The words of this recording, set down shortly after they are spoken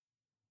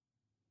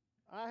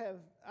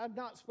I've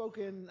not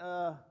spoken,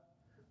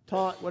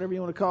 taught, whatever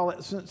you want to call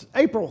it, since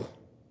April.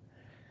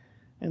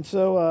 And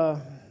so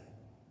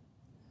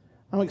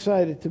I'm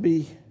excited to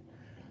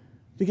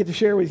get to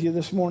share with you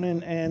this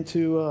morning, and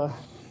the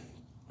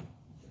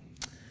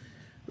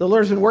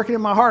Lord's been working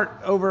in my heart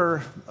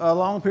over a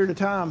long period of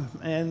time,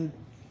 and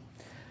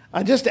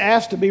I just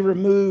asked to be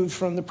removed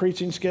from the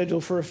preaching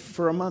schedule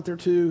for a month or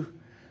two,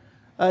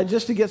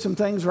 just to get some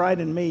things right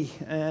in me.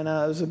 And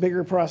it was a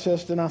bigger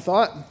process than I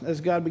thought,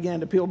 as God began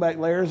to peel back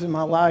layers in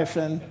my life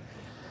and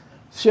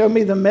show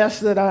me the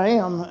mess that I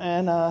am.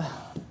 And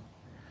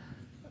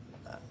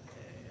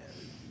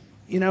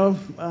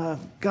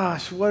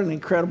gosh, what an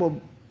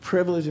incredible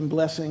privilege and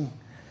blessing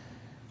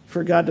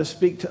for God to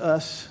speak to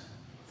us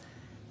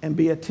and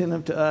be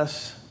attentive to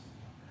us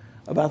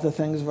about the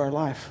things of our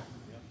life.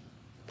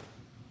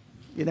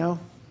 You know?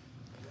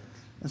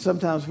 And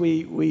sometimes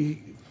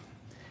we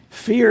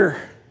fear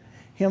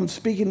Him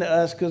speaking to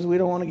us because we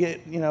don't want to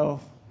get, we don't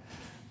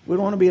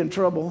want to be in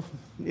trouble.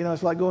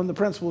 It's like going to the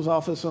principal's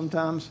office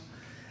sometimes.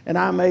 And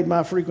I made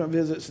my frequent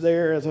visits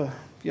there as a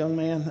young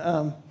man,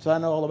 so I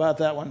know all about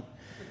that one.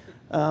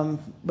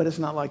 But it's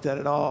not like that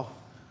at all.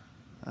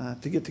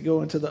 To get to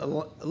go into the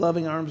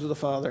loving arms of the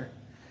Father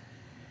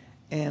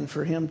and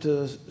for Him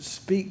to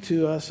speak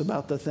to us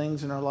about the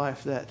things in our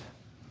life that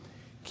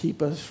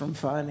keep us from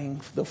finding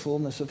the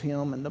fullness of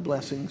Him and the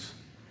blessings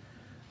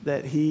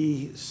that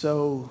He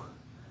so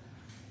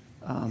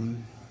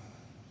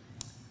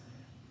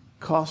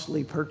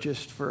costly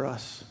purchased for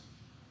us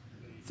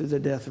through the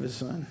death of His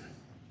Son.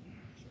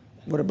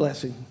 What a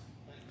blessing.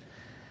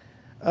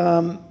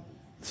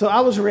 So I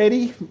was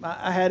ready.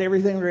 I had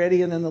everything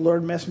ready, and then the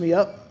Lord messed me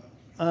up,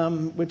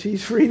 which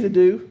He's free to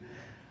do.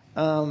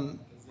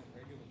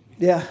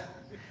 Yeah.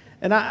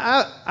 And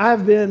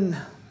I've been,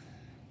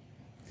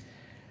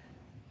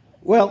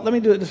 well, let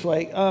me do it this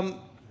way.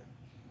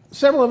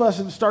 Several of us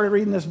have started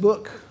reading this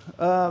book,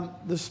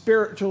 The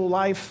Spiritual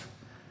Life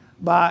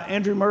by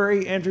Andrew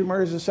Murray. Andrew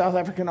Murray is a South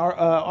African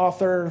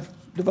author,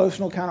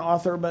 devotional kind of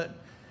author, but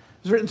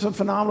he's written some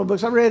phenomenal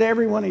books. I read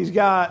every one he's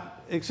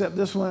got except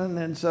this one,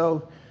 and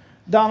so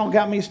Donald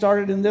got me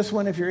started in this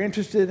one. If you're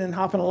interested in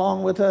hopping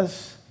along with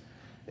us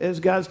as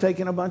God's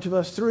taking a bunch of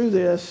us through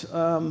this,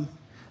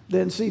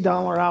 then see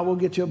Donald or I will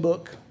get you a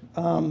book.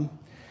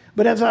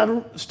 But as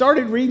I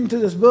started reading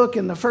through this book,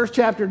 and the first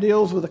chapter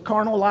deals with a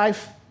carnal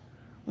life,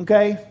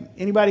 okay?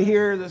 Anybody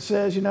here that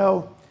says,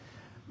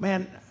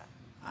 man,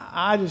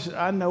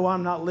 I know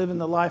I'm not living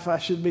the life I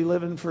should be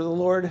living for the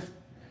Lord.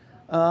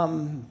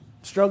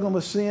 Struggling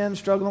with sin,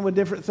 struggling with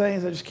different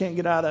things, I just can't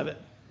get out of it.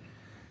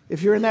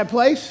 If you're in that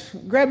place,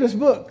 grab this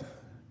book,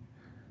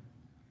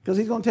 because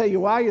he's going to tell you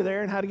why you're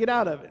there and how to get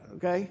out of it,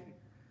 okay?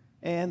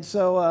 And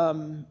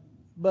so,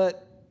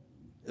 but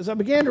as I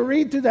began to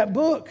read through that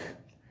book,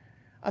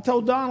 I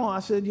told Donald, I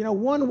said,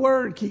 one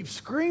word keeps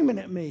screaming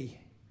at me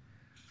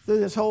through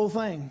this whole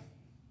thing,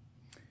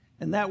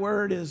 and that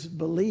word is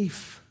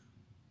belief.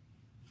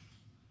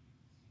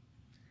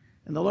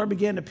 And the Lord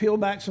began to peel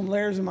back some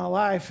layers in my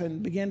life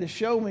and began to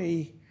show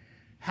me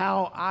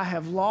how I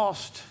have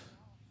lost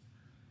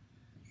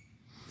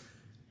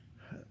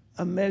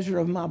a measure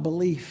of my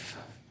belief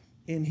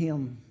in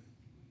Him.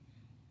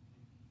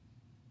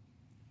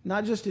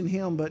 Not just in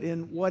Him, but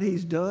in what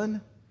He's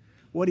done,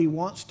 what He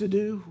wants to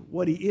do,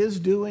 what He is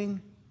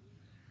doing.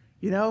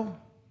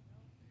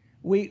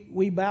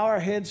 We bow our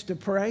heads to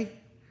pray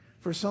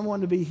for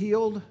someone to be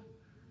healed,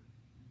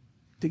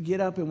 to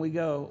get up and we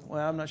go,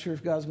 well, I'm not sure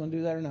if God's going to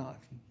do that or not.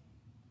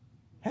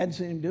 Hadn't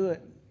seen Him do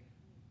it.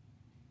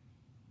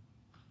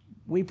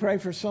 We pray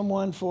for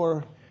someone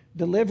for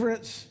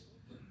deliverance,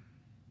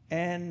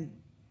 and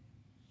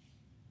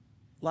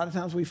a lot of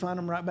times we find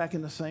them right back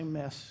in the same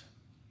mess.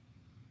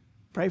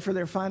 Pray for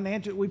their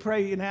financial. We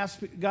pray and ask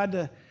God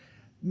to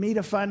meet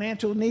a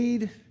financial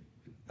need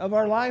of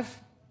our life,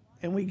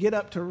 and we get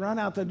up to run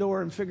out the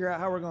door and figure out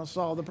how we're going to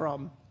solve the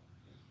problem.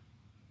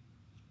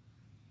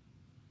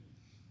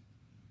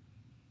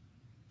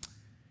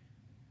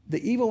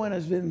 The evil one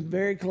has been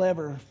very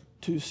clever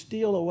to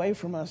steal away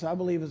from us, I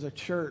believe, as a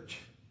church,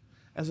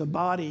 as a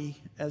body,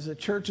 as a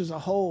church as a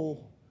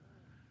whole,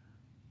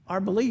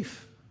 our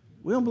belief.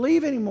 We don't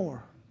believe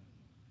anymore.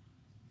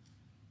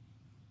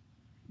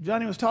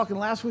 Johnny was talking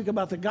last week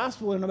about the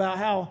gospel and about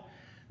how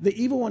the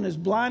evil one has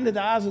blinded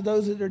the eyes of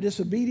those that are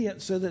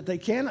disobedient so that they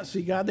cannot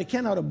see God, they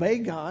cannot obey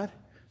God,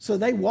 so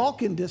they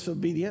walk in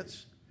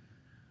disobedience.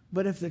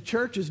 But if the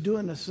church is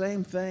doing the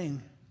same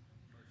thing,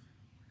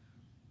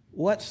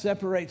 what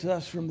separates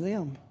us from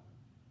them?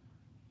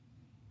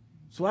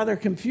 That's why they're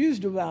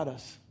confused about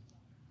us,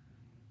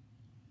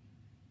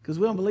 because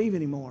we don't believe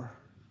anymore.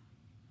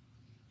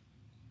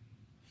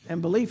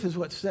 And belief is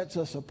what sets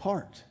us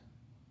apart.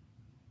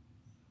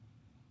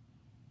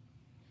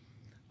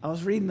 I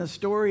was reading the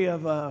story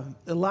of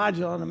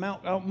Elijah on the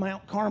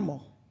Mount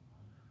Carmel.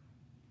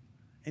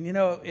 And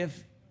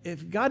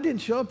if God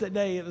didn't show up that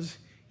day, it was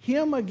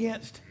him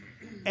against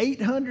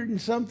 800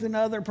 and something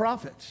other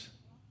prophets.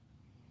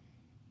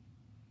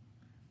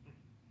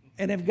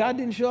 And if God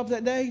didn't show up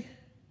that day,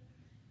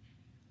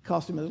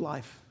 Cost him his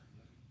life.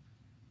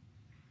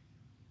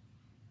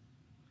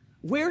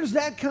 Where's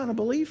that kind of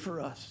belief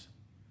for us?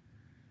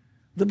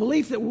 The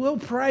belief that we'll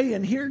pray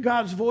and hear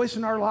God's voice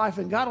in our life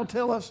and God will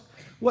tell us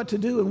what to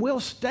do and we'll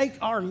stake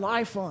our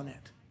life on it.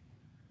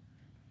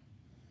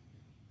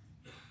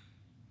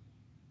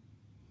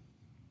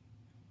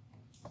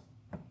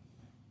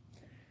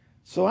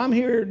 So I'm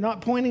here not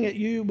pointing at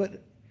you,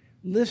 but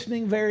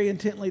listening very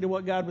intently to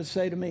what God would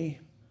say to me.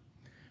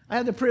 I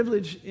had the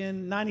privilege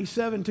in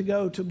 97 to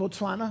go to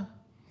Botswana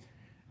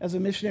as a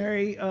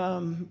missionary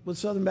with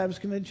Southern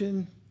Baptist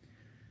Convention.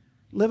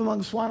 Live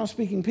among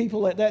Swano-speaking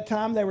people. At that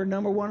time, they were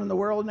number one in the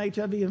world in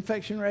HIV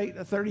infection rate,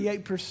 a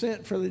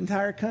 38% for the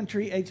entire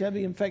country HIV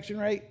infection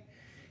rate.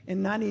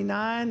 In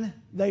 99,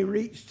 they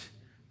reached,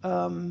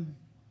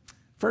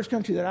 first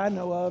country that I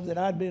know of that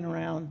I'd been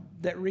around,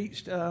 that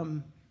reached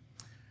a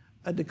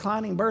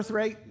declining birth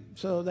rate.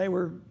 So they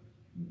were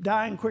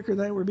dying quicker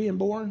than they were being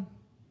born.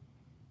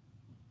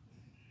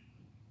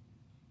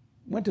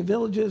 Went to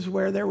villages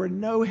where there were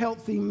no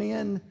healthy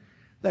men.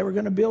 They were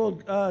going to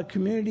build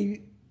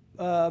community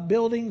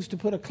buildings to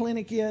put a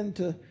clinic in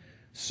to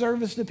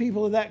service the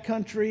people of that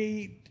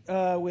country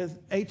with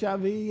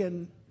HIV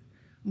and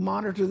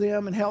monitor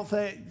them and health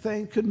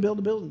things. Couldn't build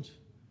the buildings.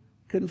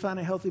 Couldn't find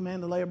a healthy man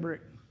to lay a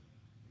brick.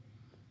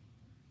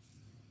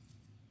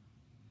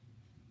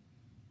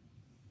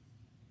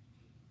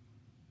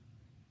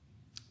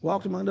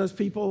 Walked among those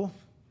people,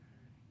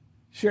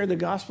 shared the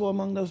gospel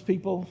among those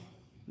people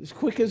as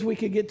quick as we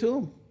could get to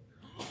them.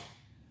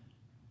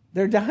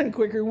 They're dying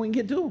quicker than we can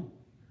get to them.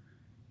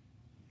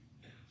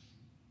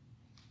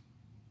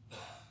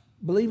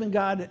 Believing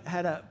God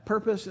had a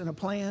purpose and a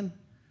plan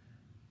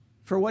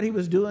for what he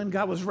was doing.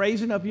 God was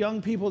raising up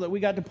young people that we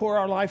got to pour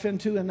our life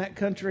into in that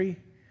country,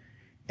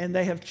 and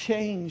they have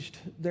changed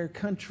their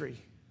country.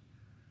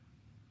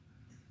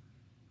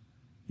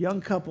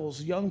 Young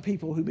couples, young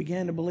people who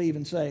began to believe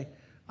and say,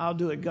 I'll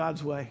do it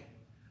God's way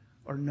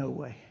or no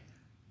way.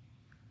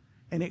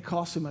 And it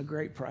cost them a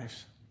great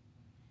price.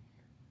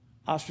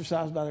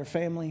 Ostracized by their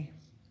family.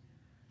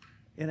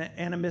 In an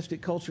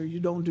animistic culture,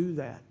 you don't do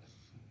that.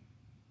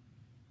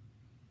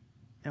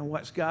 And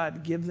watch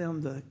God give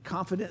them the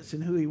confidence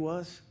in who he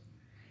was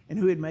and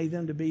who he had made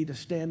them to be, to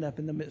stand up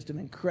in the midst of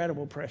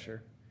incredible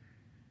pressure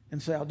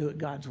and say, I'll do it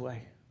God's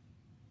way.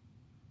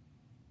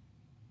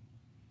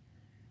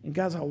 And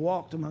guys, I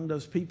walked among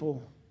those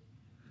people,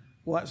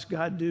 watched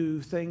God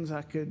do things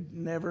I could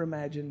never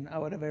imagine I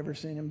would have ever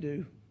seen him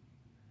do.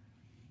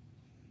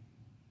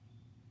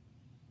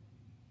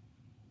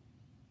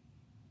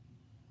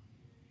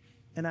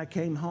 And I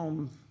came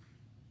home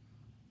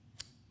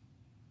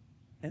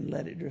and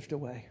let it drift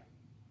away.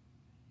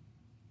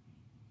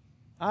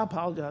 I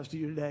apologize to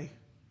you today.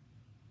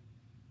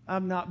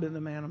 I've not been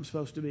the man I'm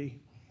supposed to be.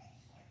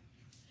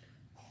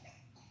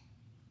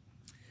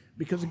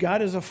 Because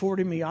God has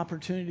afforded me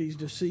opportunities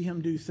to see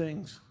him do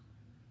things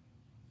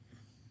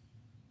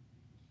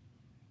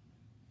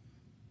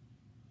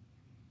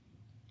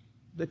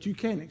that you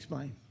can't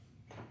explain.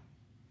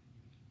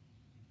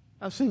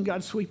 I've seen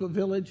God sweep a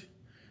village,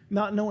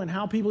 not knowing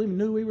how people even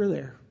knew we were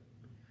there.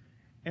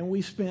 And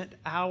we spent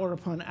hour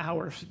upon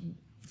hour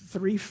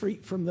 3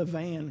 feet from the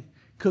van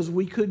because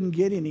we couldn't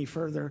get any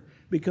further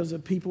because the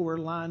people were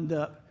lined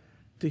up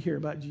to hear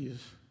about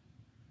Jesus.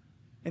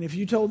 And if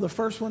you told the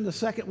first one, the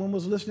second one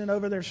was listening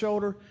over their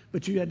shoulder,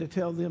 but you had to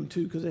tell them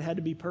too because it had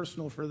to be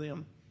personal for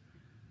them.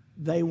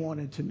 They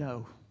wanted to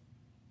know.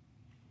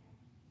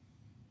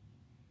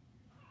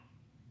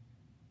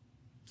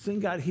 Seen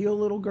God heal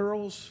little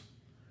girls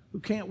who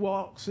can't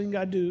walk. Seen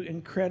God do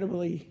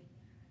incredibly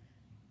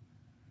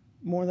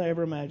more than I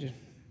ever imagined.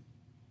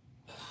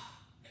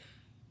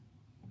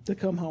 To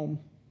come home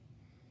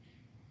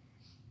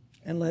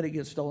and let it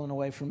get stolen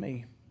away from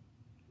me,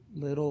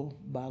 little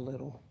by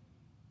little.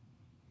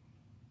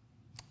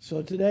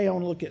 So today I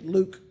want to look at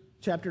Luke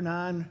chapter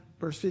 9,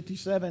 verse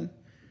 57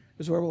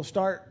 is where we'll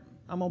start.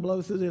 I'm going to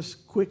blow through this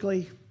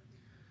quickly.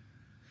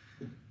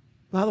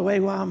 By the way,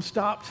 while I'm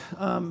stopped,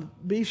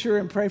 be sure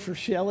and pray for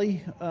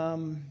Shelly.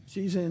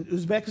 She's in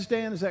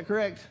Uzbekistan, is that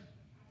correct?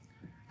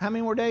 How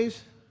many more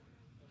days?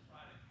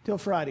 Till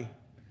Friday.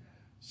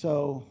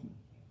 So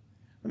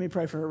let me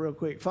pray for her real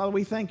quick. Father,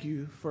 we thank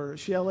you for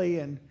Shelly.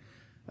 And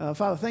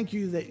Father, thank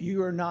you that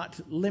you are not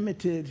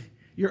limited.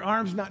 Your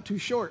arm's not too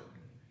short.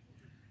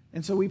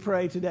 And so we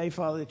pray today,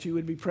 Father, that you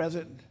would be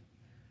present.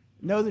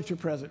 Know that you're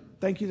present.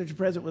 Thank you that you're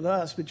present with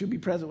us, but you'll be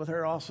present with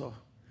her also.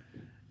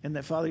 And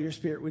that, Father, your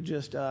Spirit would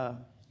just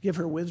give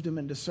her wisdom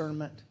and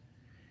discernment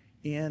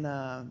in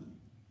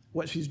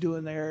what she's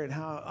doing there and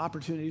how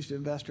opportunities to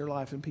invest her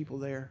life in people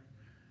there.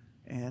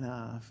 And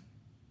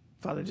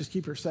Father, just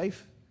keep her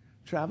safe,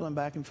 traveling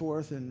back and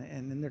forth and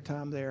in their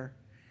time there.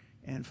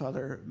 And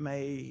Father,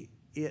 may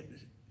it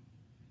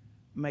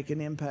make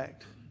an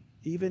impact,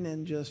 even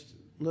in just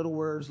little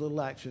words,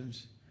 little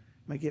actions.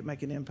 Make it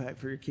make an impact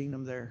for your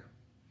kingdom there.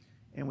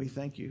 And we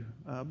thank you.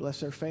 Bless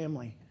their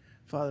family,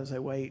 Father, as they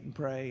wait and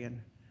pray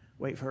and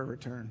wait for her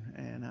return.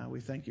 And we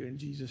thank you in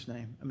Jesus'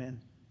 name.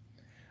 Amen.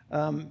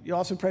 You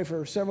also pray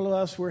for several of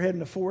us. We're heading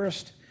to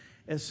Forest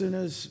as soon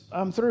as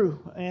I'm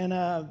through, and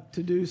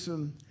to do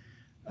some,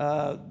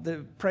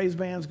 the praise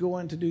band's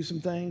going to do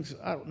some things.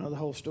 I don't know the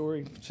whole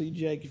story. See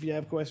Jake if you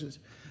have questions.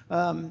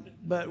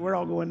 But we're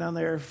all going down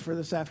there for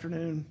this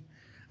afternoon.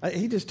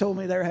 He just told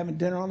me they were having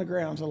dinner on the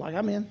grounds. I'm like,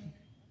 I'm in.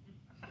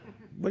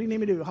 What do you need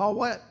me to do? Haul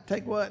what?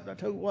 Take what? I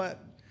told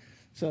what?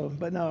 So,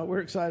 but no, we're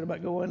excited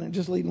about going and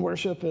just leading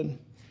worship and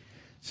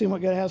seeing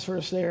what God has for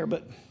us there.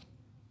 But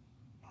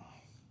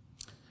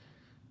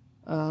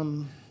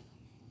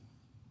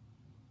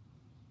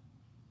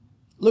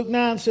Luke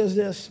 9 says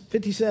this,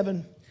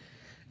 57.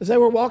 As they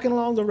were walking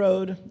along the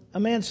road, a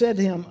man said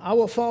to him, I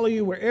will follow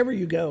you wherever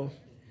you go.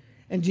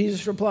 And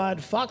Jesus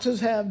replied, foxes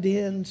have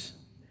dens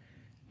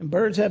and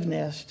birds have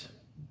nests,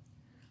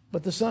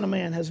 but the Son of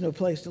Man has no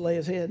place to lay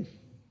his head.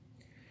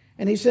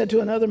 And he said to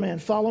another man,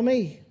 follow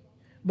me.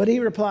 But he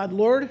replied,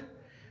 Lord,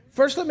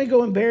 first let me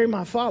go and bury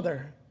my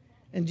father.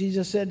 And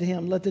Jesus said to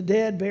him, let the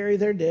dead bury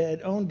their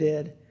dead, own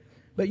dead,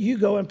 but you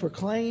go and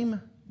proclaim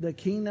the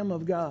kingdom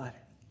of God.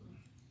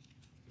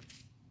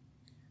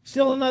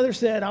 Still another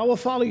said, I will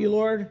follow you,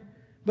 Lord,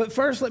 but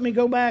first let me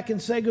go back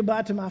and say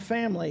goodbye to my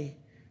family.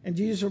 And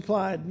Jesus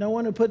replied, no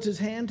one who puts his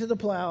hand to the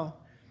plow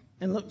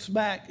and looks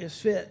back is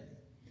fit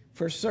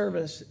for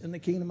service in the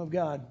kingdom of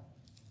God.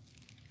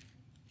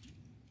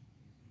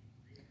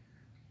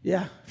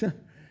 Yeah,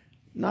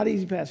 not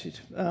easy passage.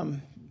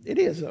 It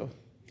is, though.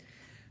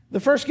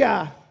 The first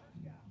guy,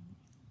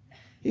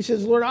 he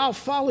says, Lord, I'll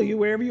follow you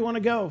wherever you want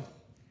to go.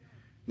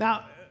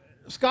 Now,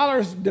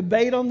 scholars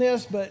debate on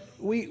this, but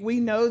we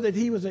know that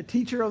he was a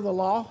teacher of the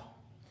law.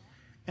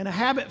 And a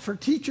habit for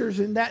teachers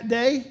in that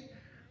day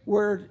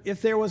were,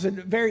 if there was a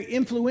very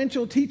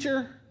influential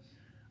teacher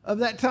of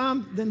that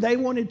time, then they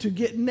wanted to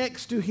get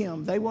next to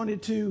him. They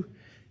wanted to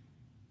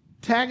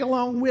tag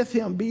along with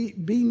him,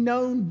 be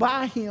known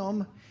by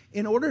him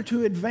in order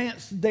to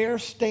advance their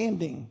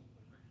standing.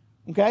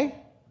 Okay?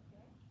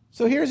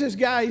 So here's this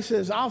guy, he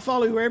says, I'll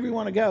follow you wherever you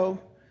want to go.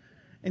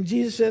 And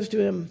Jesus says to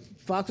him,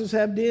 foxes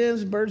have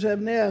dens, birds have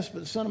nests,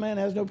 but the Son of Man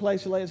has no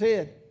place to lay his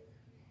head.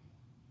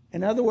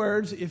 In other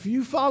words, if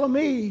you follow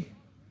me,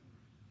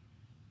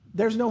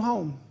 there's no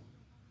home.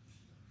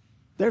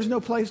 There's no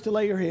place to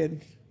lay your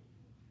head.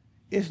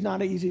 It's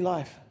not an easy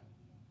life.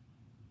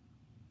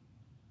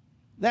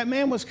 That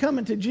man was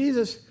coming to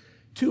Jesus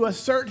to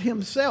assert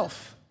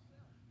himself,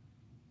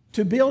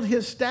 to build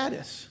his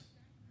status.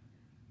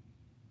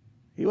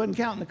 He wasn't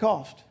counting the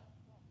cost.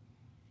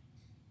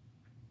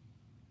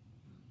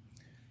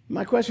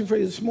 My question for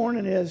you this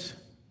morning is,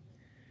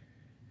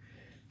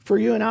 for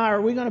you and I,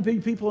 are we going to be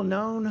people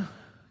known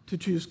to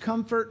choose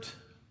comfort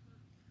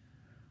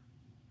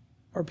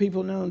or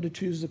people known to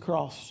choose the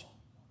cross?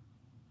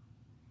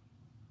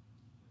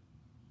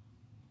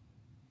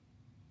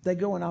 They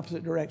go in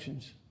opposite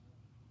directions.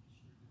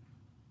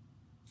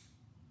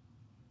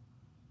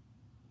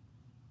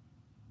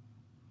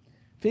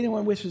 If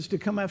anyone wishes to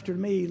come after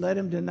me, let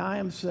him deny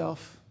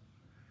himself,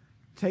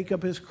 take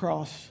up his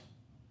cross,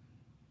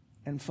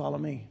 and follow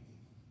me.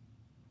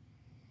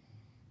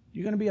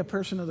 You're going to be a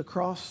person of the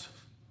cross,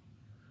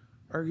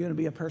 or you're going to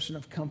be a person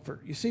of comfort.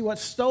 You see what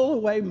stole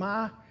away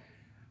my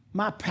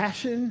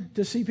passion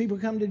to see people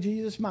come to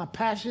Jesus, my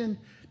passion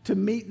to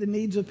meet the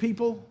needs of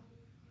people,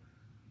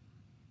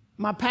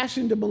 my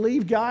passion to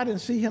believe God and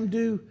see him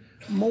do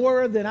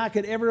more than I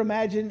could ever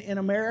imagine in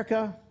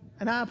America.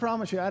 And I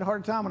promise you, I had a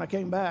hard time when I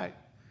came back.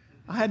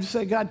 I had to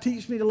say, God,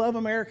 teach me to love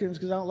Americans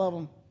because I don't love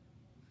them.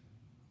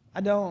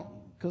 I don't,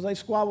 because they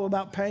squabble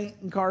about paint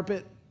and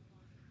carpet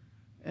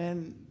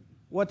and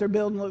what their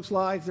building looks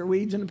like, their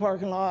weeds in the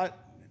parking lot.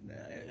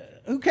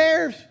 Who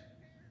cares?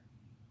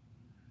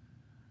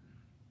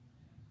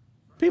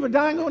 People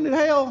dying going to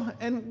hell,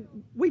 and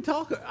we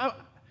talk.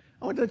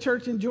 I went to a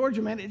church in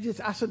Georgia, man.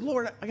 I said,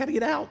 Lord, I got to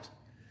get out.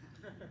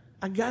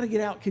 I got to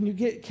get out.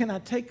 Can I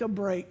take a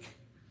break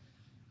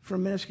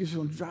from ministry? It's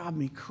going to drive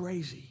me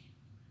crazy.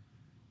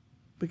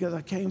 Because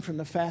I came from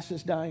the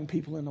fastest dying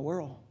people in the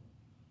world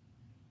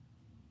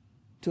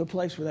to a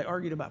place where they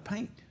argued about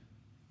paint.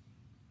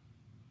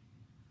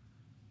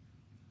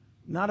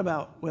 Not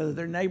about whether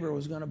their neighbor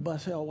was going to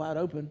bust hell wide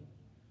open.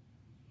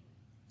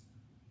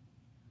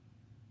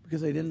 Because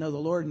they didn't know the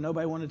Lord and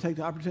nobody wanted to take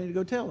the opportunity to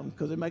go tell them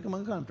because it'd make them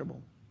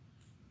uncomfortable.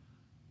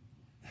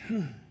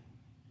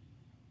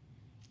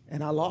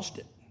 And I lost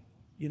it.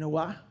 You know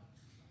why?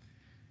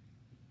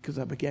 Because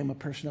I became a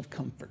person of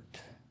comfort.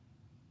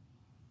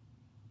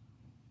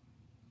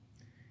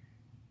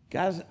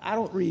 Guys, I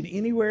don't read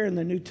anywhere in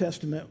the New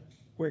Testament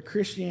where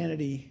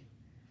Christianity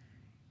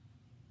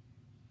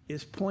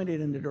is pointed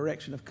in the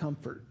direction of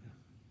comfort.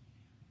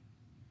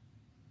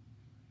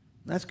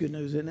 That's good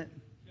news, isn't it?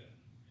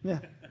 Yeah.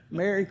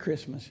 Merry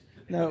Christmas.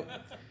 No.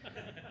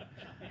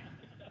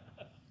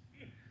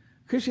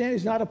 Christianity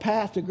is not a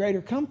path to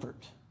greater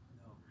comfort.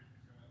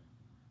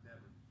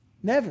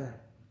 Never.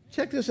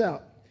 Check this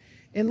out.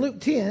 In Luke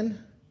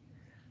 10,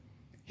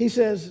 he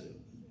says,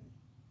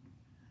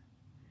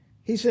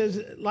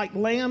 like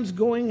lambs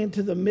going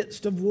into the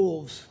midst of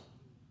wolves.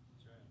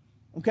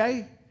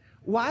 Okay?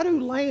 Why do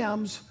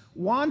lambs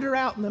wander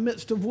out in the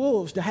midst of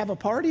wolves? To have a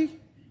party?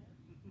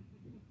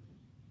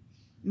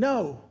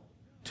 No,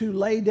 to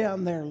lay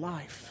down their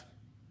life.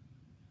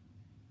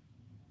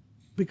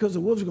 Because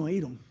the wolves are going to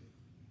eat them.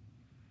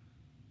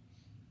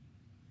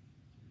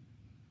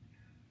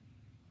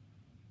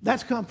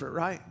 That's comfort,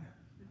 right?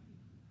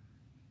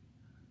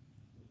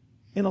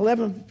 In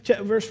 11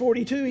 verse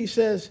 42, he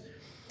says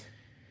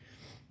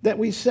that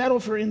we settle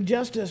for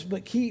injustice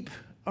but keep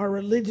our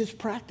religious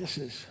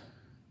practices.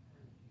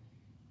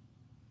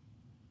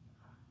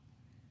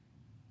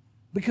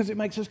 Because it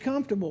makes us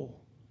comfortable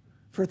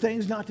for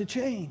things not to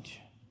change.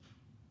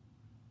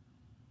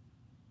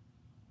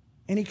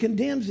 And he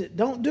condemns it.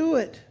 Don't do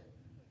it.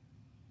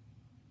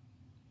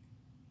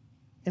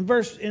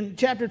 In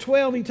chapter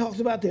 12, he talks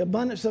about the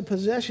abundance of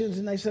possessions,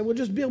 and they said, well,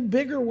 just build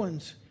bigger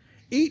ones.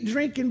 Eat,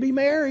 drink, and be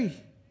merry.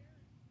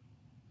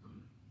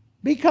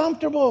 Be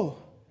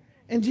comfortable.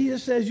 And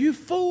Jesus says, you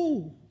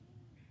fool.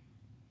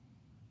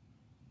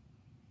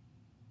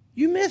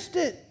 You missed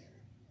it.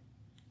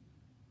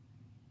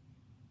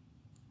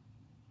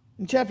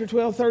 In chapter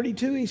 12,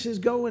 32, he says,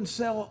 go and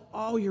sell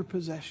all your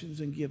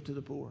possessions and give to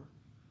the poor.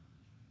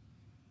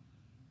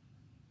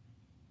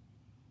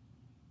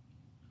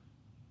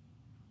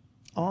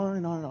 On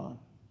and on and on.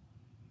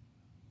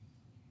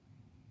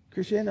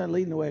 Christianity is not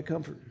leading the way of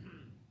comfort.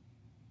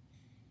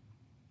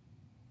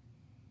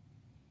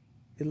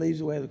 It leads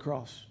the way of the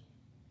cross.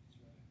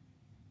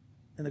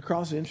 And the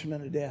cross is an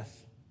instrument of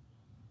death.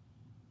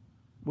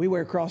 We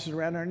wear crosses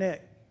around our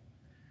neck.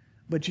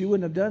 But you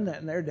wouldn't have done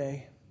that in their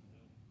day.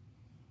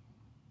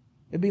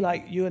 It'd be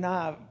like you and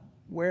I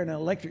wearing an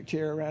electric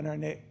chair around our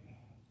neck.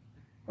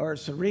 Or a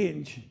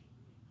syringe.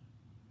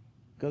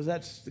 Because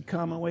that's the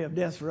common way of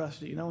death for us.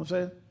 Do you know what I'm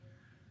saying?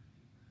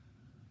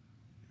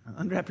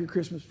 Unwrap your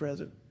Christmas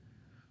present.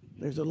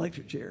 There's an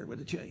electric chair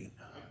with a chain.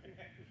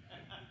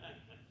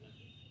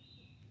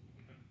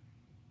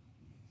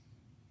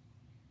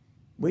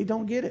 We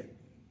don't get it.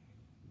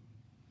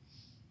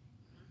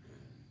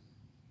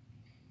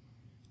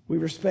 We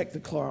respect the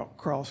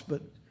cross,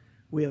 but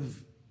we have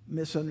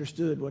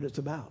misunderstood what it's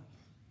about.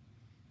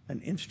 An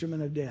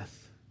instrument of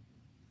death.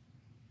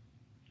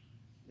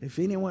 If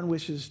anyone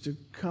wishes to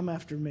come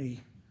after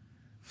me,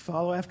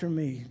 follow after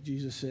me,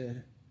 Jesus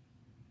said,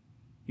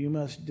 you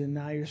must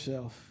deny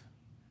yourself,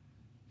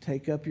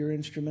 take up your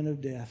instrument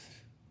of death,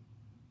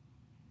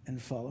 and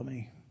follow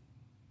me.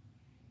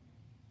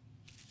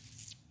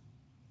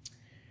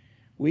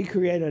 We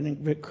create an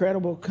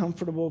incredible,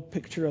 comfortable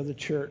picture of the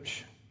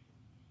church.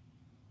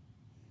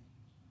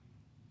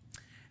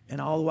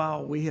 And all the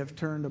while, we have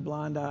turned a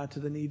blind eye to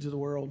the needs of the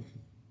world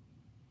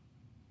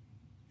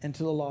and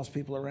to the lost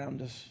people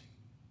around us.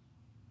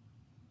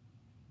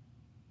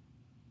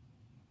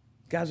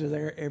 Guys are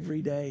there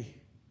every day,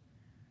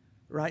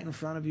 right in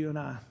front of you and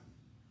I.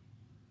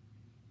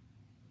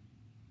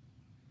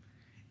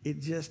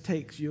 It just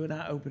takes you and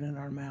I opening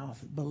our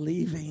mouth,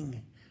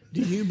 believing.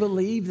 Do you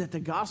believe that the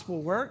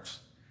gospel works?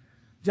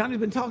 Johnny's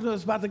been talking to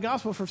us about the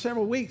gospel for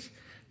several weeks.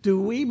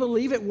 Do we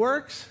believe it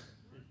works?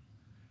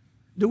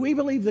 Do we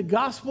believe the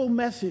gospel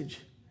message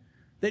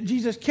that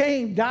Jesus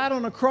came, died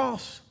on a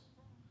cross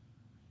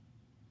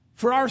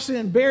for our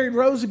sin, buried,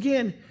 rose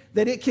again,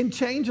 that it can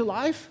change a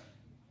life?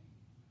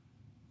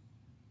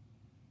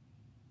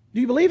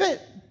 Do you believe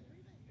it?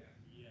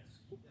 Yes.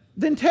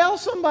 Then tell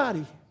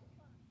somebody.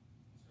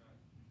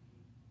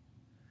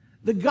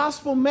 The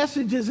gospel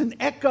message is an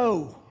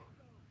echo.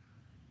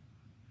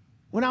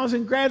 When I was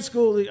in grad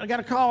school, I got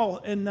a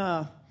call, and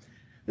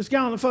this guy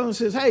on the phone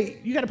says, hey,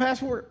 you got a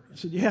passport? I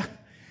said, yeah.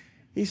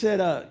 He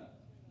said,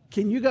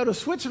 can you go to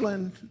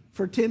Switzerland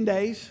for 10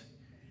 days,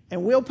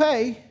 and we'll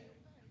pay.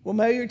 We'll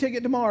mail your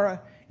ticket tomorrow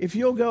if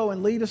you'll go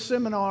and lead a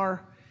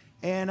seminar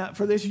and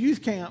for this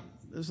youth camp.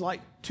 There's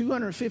like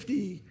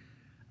 250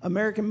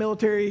 American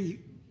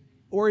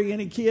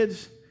military-oriented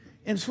kids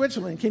in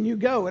Switzerland. Can you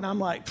go? And I'm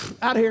like,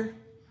 out of here.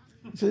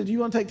 He said, do you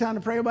want to take time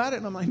to pray about it?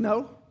 And I'm like,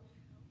 no,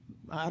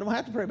 I don't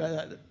have to pray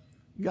about that.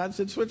 God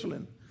said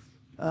Switzerland.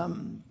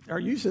 Or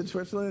you said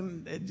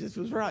Switzerland. It just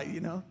was right, you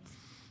know.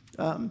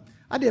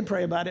 I did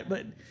pray about it,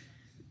 but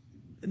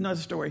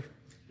another story.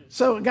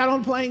 So I got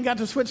on a plane, got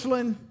to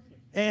Switzerland,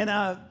 and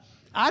I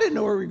didn't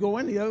know where we were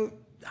going. You know,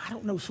 I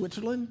don't know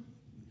Switzerland.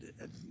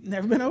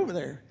 Never been over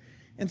there.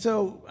 And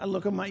so I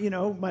look at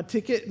my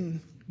ticket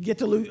and get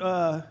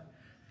to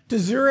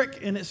Zurich,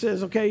 and it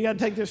says, okay, you got to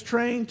take this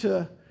train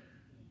to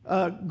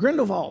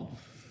Grindelwald.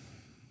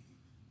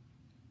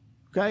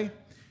 Okay?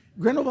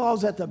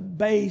 Grindelwald's at the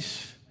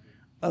base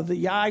of the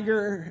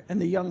Jaeger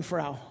and the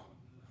Jungfrau,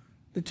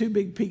 the two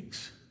big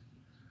peaks.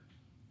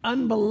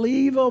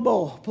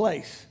 Unbelievable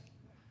place.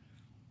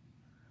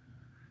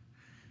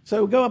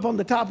 So we go up on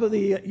the top of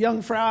the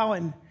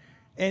Jungfrau,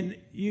 and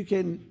you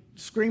can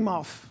scream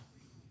off.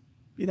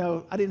 You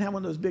know, I didn't have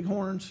one of those big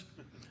horns.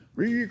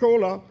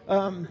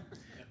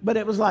 But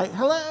it was like,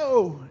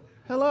 hello,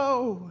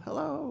 hello,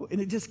 hello. And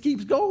it just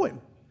keeps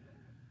going.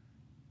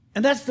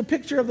 And that's the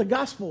picture of the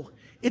gospel.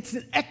 It's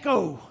an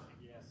echo.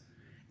 Yes.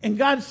 And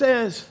God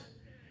says,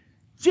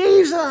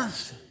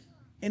 Jesus,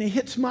 and it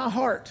hits my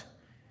heart.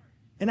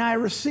 And I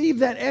receive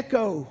that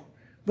echo,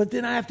 but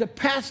then I have to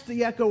pass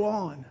the echo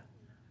on.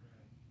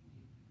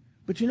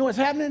 But you know what's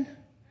happening?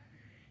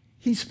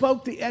 He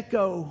spoke the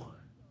echo,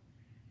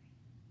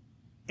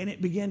 and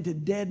it began to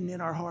deaden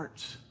in our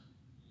hearts.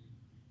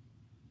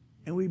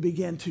 And we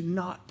began to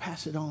not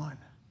pass it on.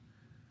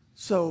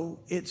 So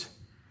it's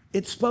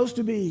supposed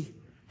to be,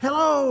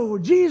 hello,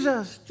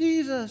 Jesus,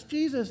 Jesus,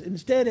 Jesus.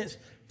 Instead, it's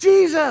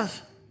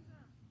Jesus.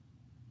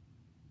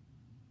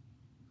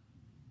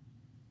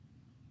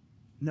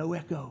 No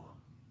echo.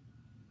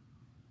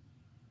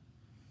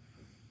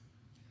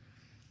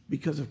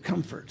 Because of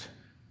comfort.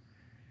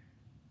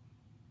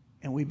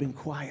 And we've been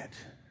quiet.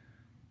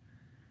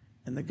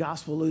 And the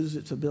gospel loses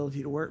its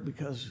ability to work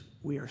because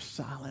we are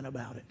silent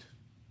about it.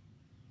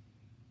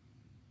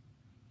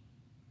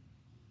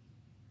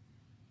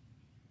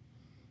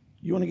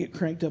 You want to get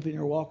cranked up in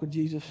your walk with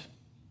Jesus?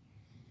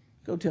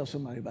 Go tell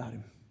somebody about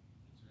him.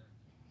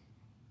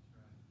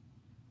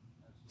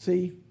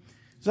 See,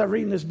 as I'm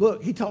reading this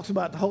book, he talks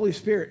about the Holy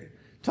Spirit.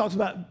 Talks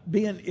about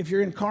being, if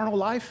you're in carnal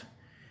life,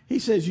 he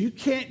says you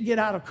can't get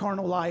out of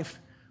carnal life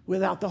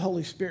without the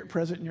Holy Spirit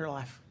present in your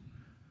life.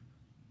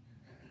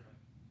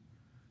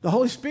 The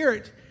Holy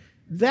Spirit,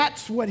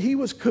 that's what he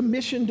was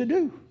commissioned to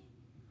do.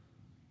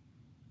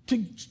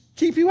 To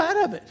keep you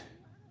out of it.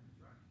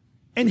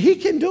 And he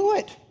can do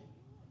it.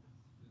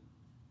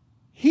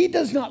 He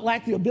does not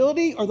lack the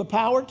ability or the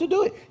power to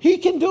do it. He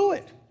can do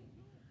it.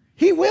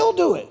 He will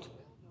do it.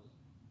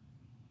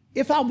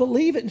 If I'll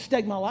believe it and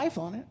stake my life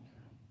on it.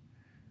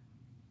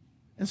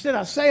 Instead,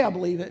 I say I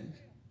believe it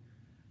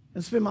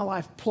and spend my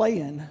life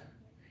playing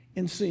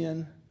in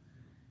sin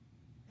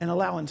and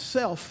allowing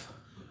self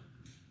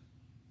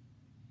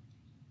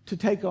to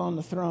take on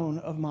the throne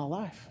of my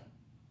life.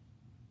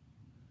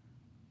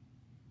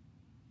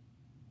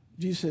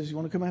 Jesus says, you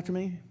want to come after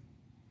me?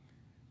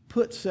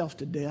 Put self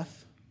to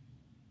death.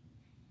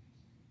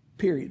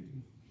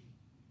 Period.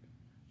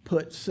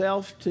 Put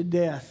self to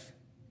death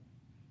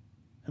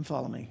and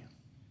follow me.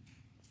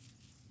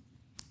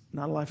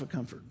 Not a life of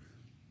comfort.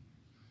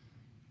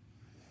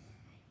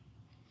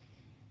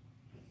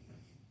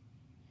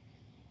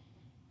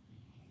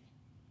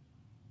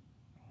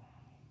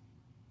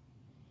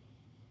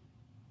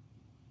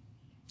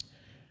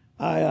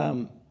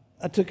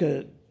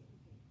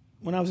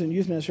 When I was in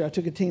youth ministry, I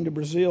took a team to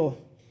Brazil,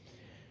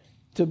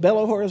 to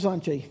Belo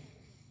Horizonte,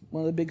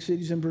 one of the big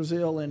cities in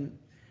Brazil, and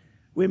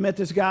we met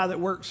this guy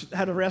that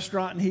had a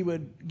restaurant, and he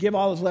would give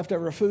all his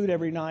leftover food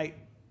every night.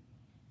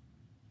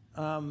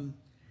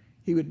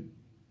 He would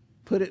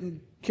put it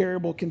in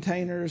carryable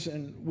containers,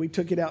 and we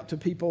took it out to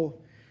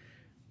people,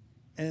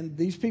 and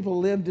these people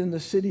lived in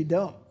the city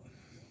dump.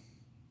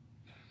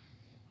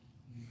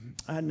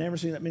 I had never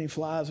seen that many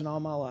flies in all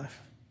my life.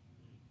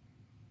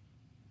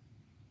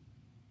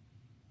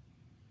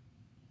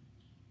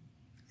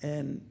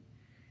 And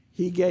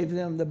he gave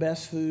them the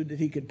best food that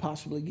he could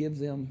possibly give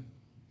them.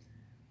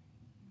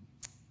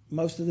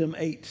 Most of them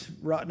ate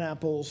rotten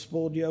apples,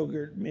 spoiled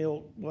yogurt,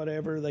 milk,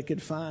 whatever they could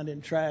find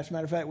in trash.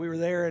 Matter of fact, we were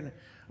there and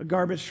a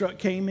garbage truck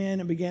came in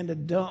and began to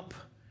dump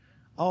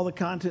all the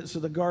contents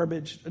of the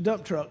garbage, a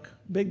dump truck,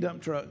 big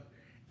dump truck,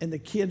 and the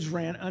kids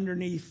ran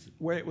underneath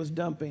where it was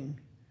dumping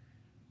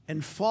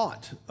and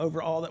fought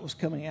over all that was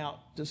coming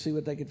out to see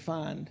what they could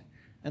find,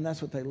 and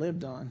that's what they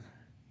lived on.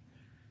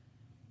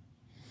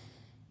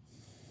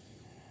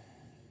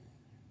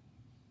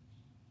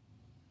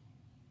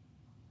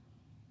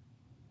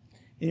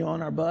 You know,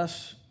 on our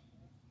bus,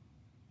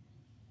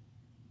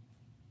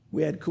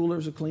 we had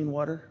coolers of clean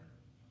water,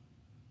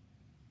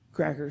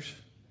 crackers,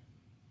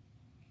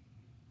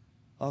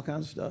 all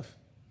kinds of stuff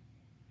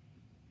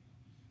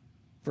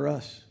for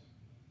us,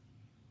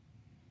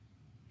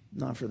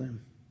 not for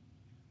them.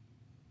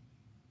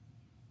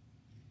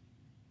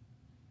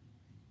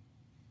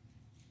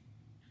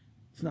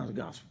 It's not the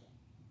gospel.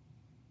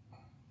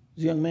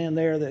 There's a young man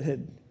there that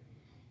had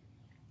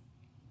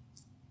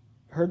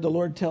heard the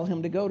Lord tell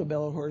him to go to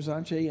Belo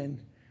Horizonte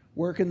and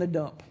work in the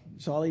dump.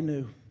 That's all he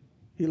knew.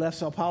 He left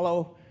Sao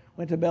Paulo,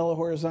 went to Belo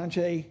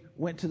Horizonte,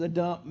 went to the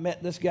dump,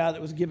 met this guy that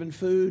was giving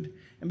food,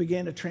 and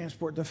began to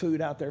transport the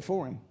food out there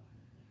for him.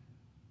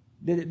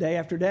 Did it day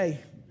after day,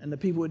 and the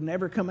people would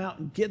never come out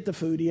and get the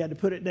food. He had to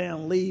put it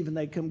down, leave, and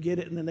they'd come get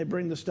it, and then they'd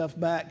bring the stuff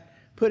back,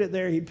 put it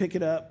there, he'd pick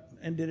it up,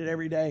 and did it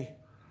every day.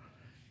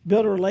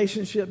 Built a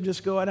relationship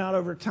just going out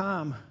over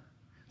time.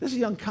 This is a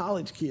young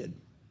college kid.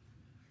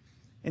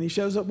 And he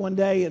shows up one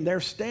day, and they're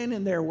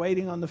standing there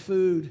waiting on the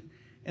food,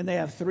 and they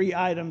have 3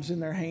 items in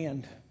their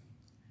hand.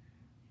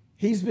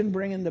 He's been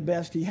bringing the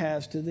best he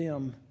has to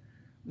them.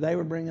 They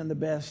were bringing the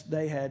best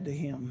they had to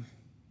him.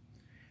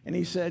 And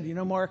he said, you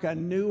know, Mark, I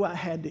knew I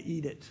had to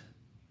eat it.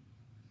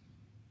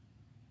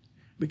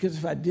 Because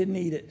if I didn't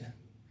eat it,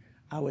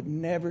 I would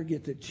never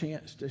get the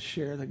chance to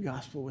share the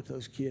gospel with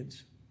those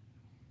kids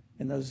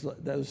and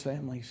those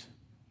families.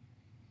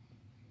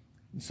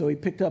 And so he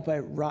picked up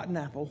a rotten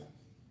apple,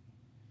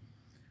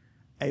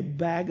 a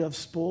bag of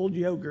spoiled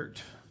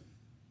yogurt,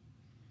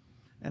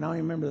 and I don't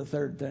even remember the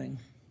third thing.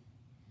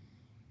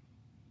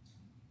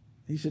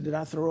 He said, did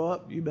I throw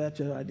up? You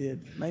betcha I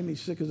did. Made me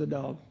sick as a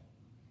dog.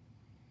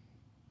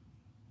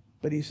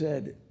 But he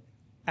said,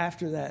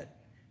 after that,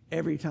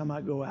 every time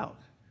I go out,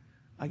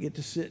 I get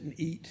to sit and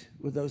eat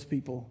with those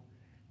people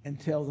and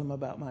tell them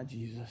about my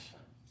Jesus.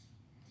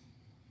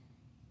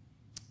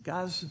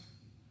 Guys,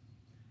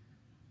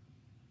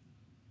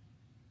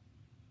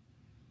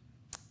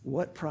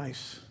 what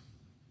price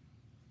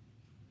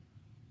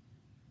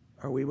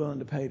are we willing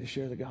to pay to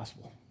share the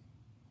gospel?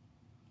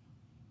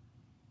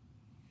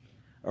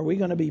 Are we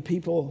going to be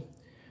people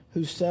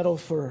who settle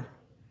for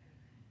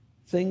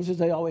things as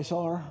they always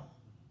are?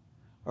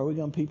 Or are we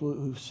going to be people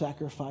who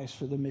sacrifice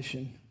for the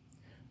mission?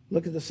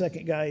 Look at the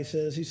second guy,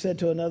 he said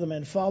to another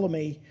man, follow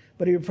me.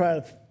 But he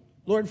replied,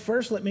 Lord,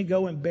 first let me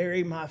go and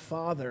bury my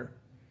father.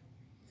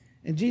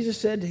 And Jesus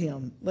said to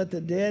him, let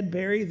the dead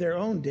bury their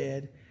own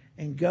dead,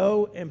 and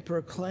go and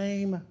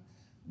proclaim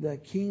the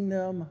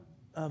kingdom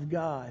of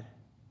God.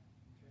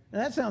 Now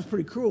that sounds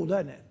pretty cruel,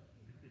 doesn't it?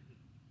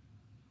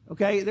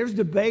 Okay, there's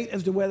debate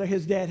as to whether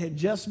his dad had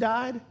just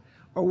died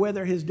or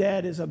whether his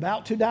dad is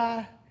about to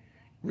die.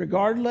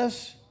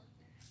 Regardless,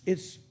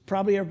 it's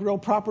probably a real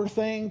proper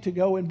thing to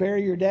go and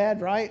bury your dad,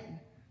 right?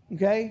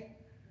 Okay?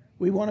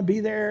 We want to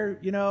be there,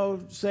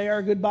 say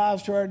our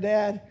goodbyes to our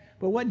dad.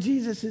 But what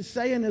Jesus is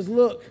saying is,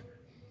 look,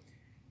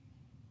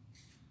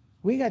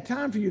 we ain't got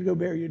time for you to go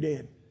bury your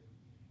dad.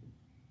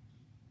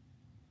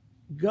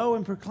 Go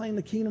and proclaim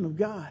the kingdom of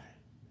God.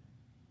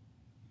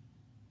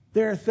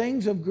 There are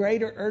things of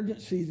greater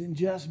urgency than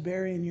just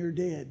burying your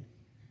dead,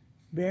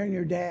 burying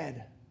your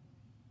dad.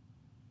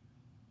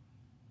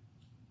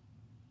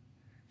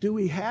 Do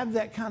we have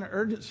that kind of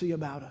urgency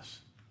about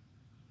us?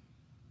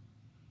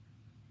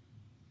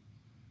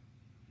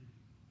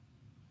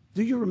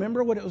 Do you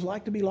remember what it was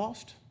like to be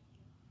lost?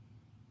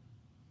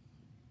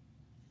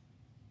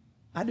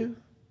 I do.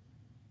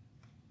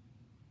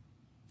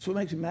 That's what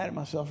makes me mad at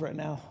myself right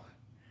now,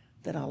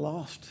 that I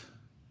lost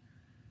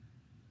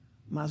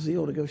my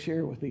zeal to go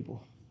share with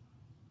people.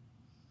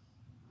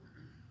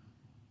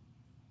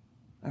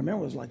 I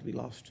remember what it was like to be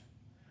lost.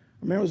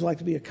 I remember what it was like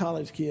to be a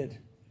college kid,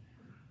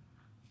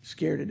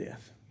 scared to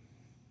death,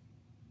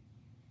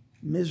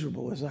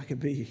 miserable as I could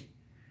be.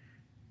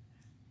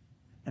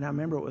 And I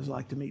remember what it was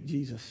like to meet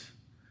Jesus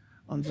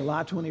on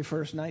July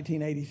 21st,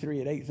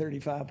 1983 at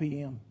 8:35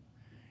 p.m.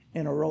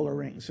 in a roller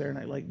rink in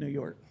Saranac Lake, New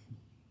York.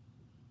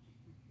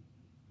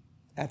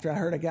 After I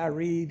heard a guy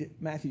read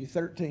Matthew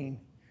 13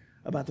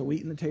 about the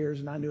wheat and the tares,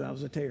 and I knew I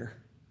was a tare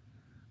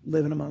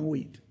living among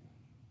wheat.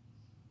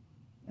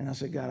 And I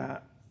said,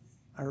 God,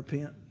 I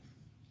repent.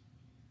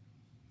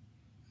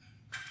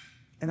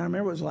 And I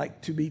remember what it was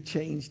like to be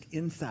changed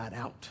inside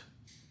out.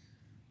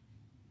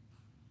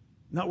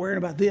 Not worrying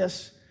about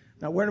this,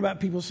 not worrying about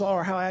people saw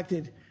or how I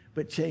acted,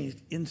 but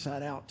changed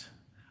inside out.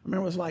 I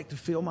remember what it was like to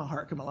feel my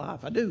heart come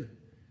alive. I do.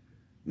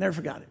 Never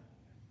forgot it.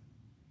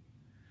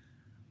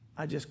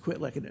 I just quit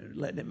letting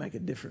it make a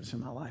difference in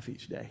my life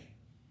each day.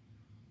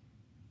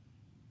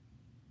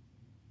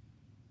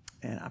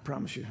 And I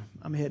promise you,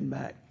 I'm heading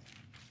back.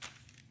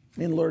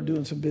 Me and the Lord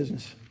doing some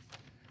business.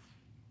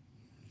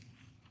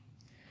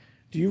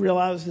 Do you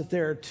realize that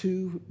there are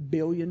 2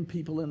 billion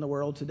people in the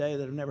world today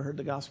that have never heard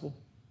the gospel?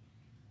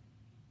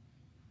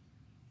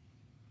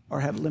 Or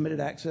have limited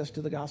access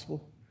to the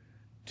gospel?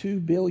 2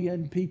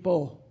 billion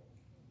people.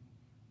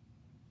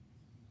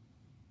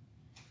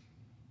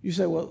 You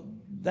say, well,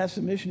 that's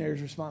the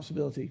missionary's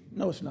responsibility.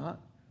 No, it's not.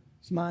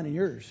 It's mine and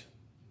yours.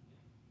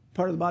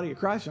 Part of the body of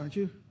Christ, aren't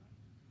you?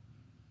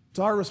 It's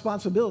our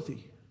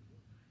responsibility.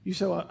 You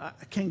say, well,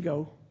 I can't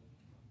go.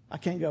 I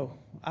can't go.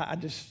 I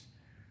just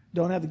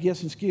don't have the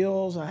gifts and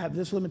skills. I have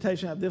this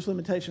limitation.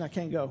 I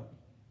can't go.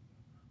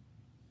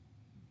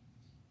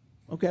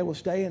 Okay, well,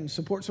 stay and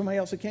support somebody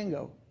else that can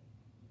go.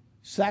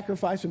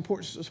 Sacrifice and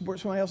support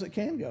somebody else that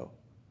can go.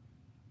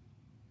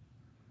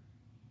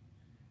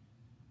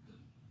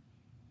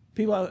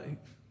 People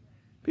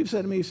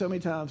said to me so many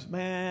times,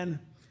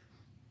 man,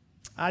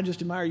 I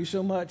just admire you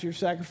so much, your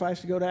sacrifice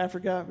to go to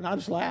Africa. And I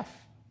just laugh.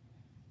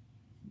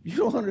 You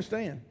don't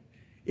understand.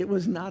 It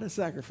was not a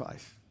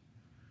sacrifice.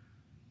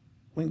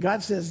 When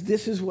God says,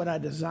 this is what I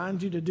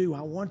designed you to do,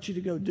 I want you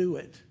to go do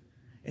it,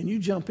 and you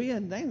jump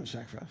in, they ain't no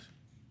sacrifice.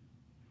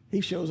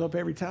 He shows up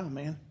every time,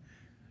 man.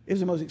 It was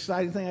the most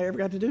exciting thing I ever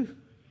got to do.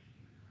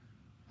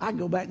 I'd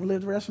go back and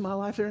live the rest of my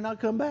life there and not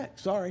come back.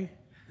 Sorry.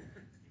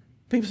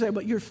 People say,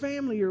 but your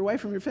family, you're away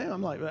from your family.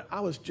 I'm like,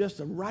 I was just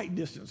the right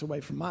distance away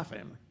from my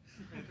family.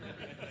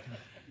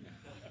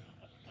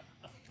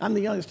 I'm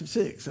the youngest of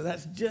 6, so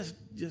that's just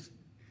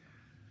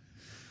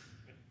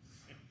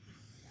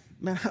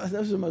man,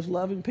 those are the most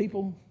loving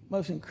people,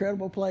 most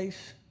incredible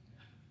place.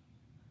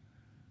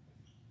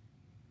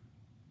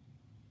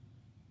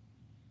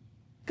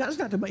 God's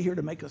not here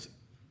to make us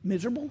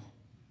miserable,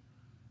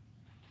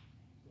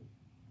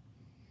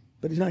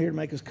 but He's not here to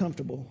make us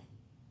comfortable.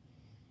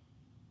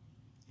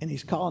 And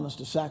He's calling us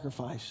to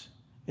sacrifice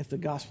if the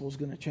gospel is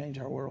going to change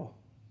our world.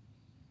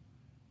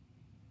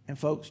 And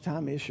folks,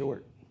 time is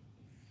short.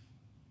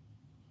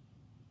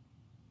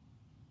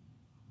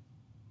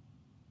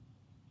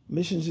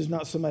 Missions is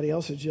not somebody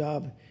else's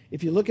job.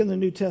 If you look in the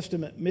New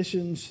Testament,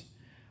 missions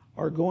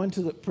are going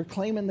to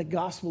proclaiming the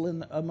gospel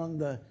among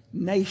the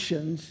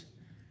nations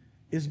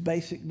is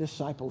basic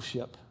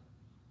discipleship.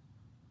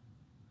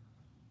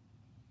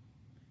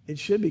 It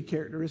should be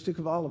characteristic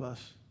of all of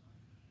us,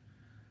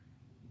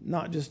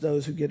 not just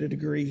those who get a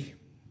degree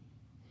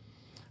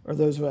or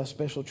those who have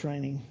special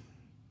training.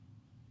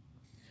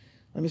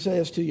 Let me say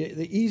this to you.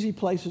 The easy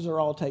places are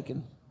all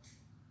taken.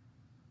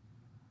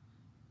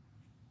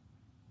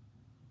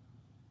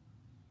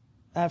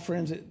 I have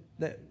friends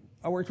that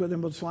I worked with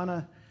in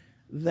Botswana.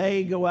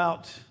 They go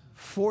out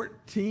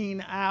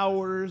 14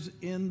 hours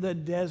in the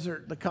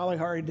desert, the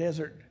Kalahari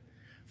Desert.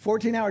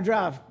 14-hour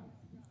drive.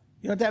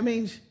 You know what that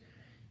means?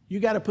 You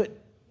got to put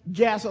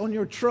gas on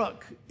your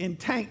truck in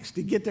tanks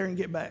to get there and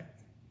get back.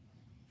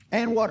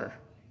 And water.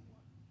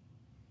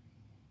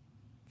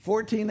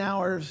 14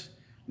 hours,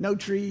 no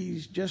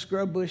trees, just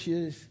scrub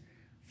bushes.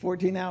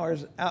 14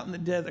 hours out in the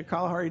desert,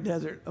 Kalahari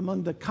Desert,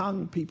 among the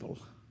Kong people.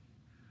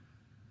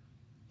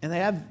 And they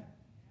have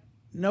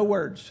no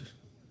words,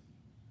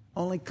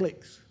 only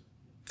clicks.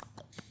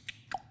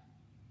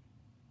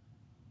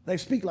 They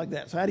speak like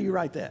that. So how do you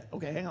write that?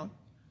 Okay, hang on.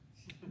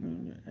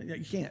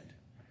 You can't.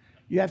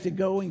 You have to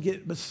go and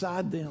get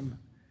beside them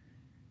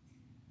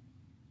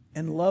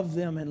and love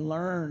them and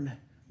learn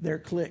their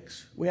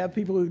clicks. We have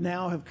people who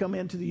now have come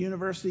into the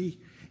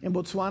university in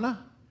Botswana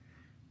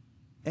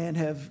and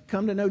have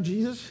come to know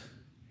Jesus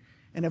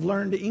and have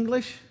learned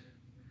English.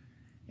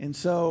 And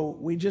so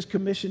we just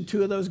commissioned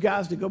 2 of those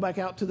guys to go back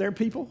out to their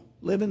people,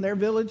 live in their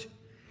village,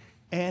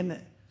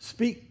 and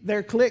speak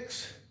their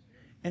clicks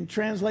and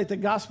translate the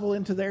gospel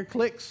into their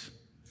clicks.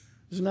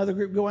 There's another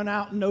group going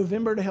out in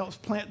November to help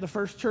plant the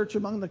first church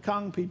among the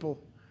Kong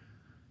people.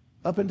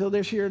 Up until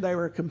this year, they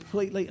were a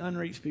completely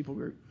unreached people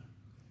group.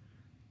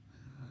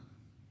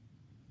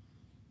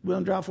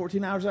 Willing to drive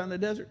 14 hours out in the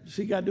desert to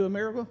see God do a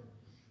miracle?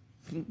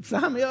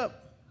 Sign me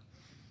up.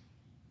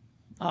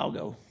 I'll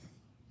go.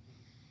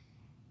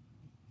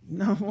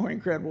 No more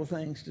incredible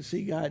things to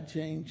see God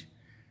change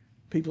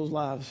people's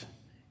lives.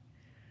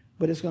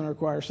 But it's going to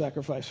require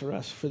sacrifice for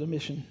us for the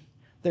mission.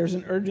 There's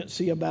an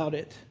urgency about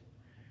it.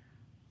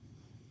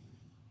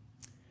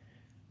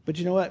 But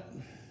you know what?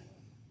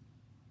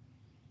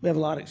 We have a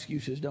lot of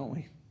excuses, don't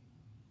we?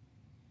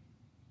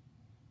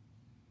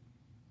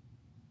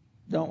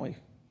 Don't we?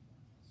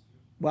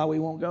 Why we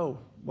won't go.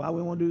 Why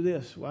we won't do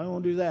this. Why we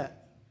won't do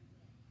that.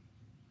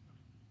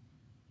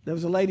 There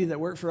was a lady that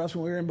worked for us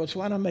when we were in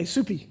Botswana,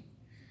 Mesupi.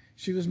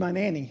 She was my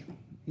nanny.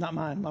 Not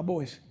mine, my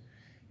boys.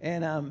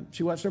 And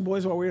she watched our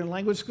boys while we were in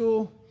language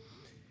school.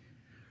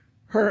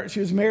 She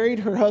was married.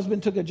 Her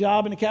husband took a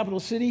job in the capital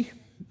city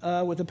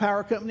with a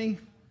power company.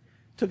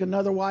 Took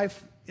another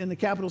wife in the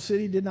capital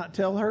city, did not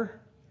tell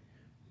her.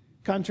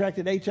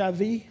 Contracted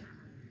HIV.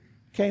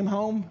 Came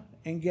home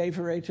and gave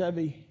her HIV.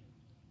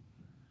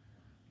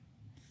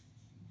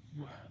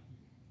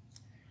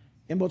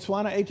 In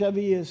Botswana, HIV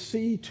is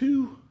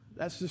C2.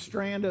 That's the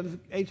strand of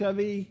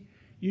HIV.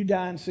 You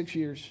die in 6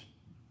 years.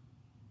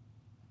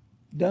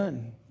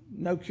 Done.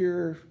 No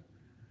cure.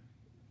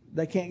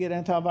 They can't get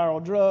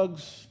antiviral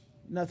drugs.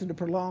 Nothing to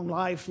prolong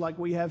life like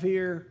we have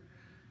here.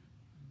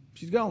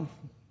 She's gone.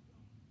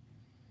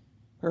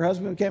 Her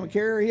husband became a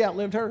carrier. He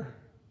outlived her.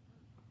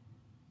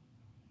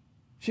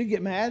 She'd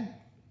get mad.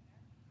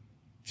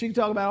 She could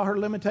talk about all her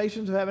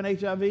limitations of having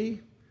HIV.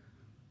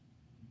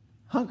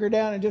 Hunker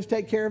down and just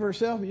take care of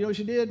herself. You know what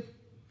she did?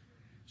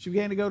 She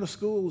began to go to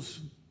schools,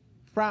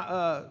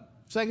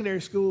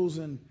 secondary schools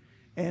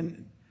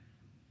and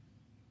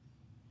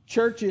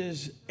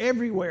churches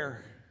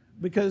everywhere.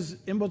 Because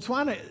in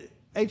Botswana,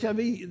 HIV,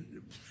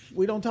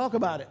 we don't talk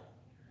about it.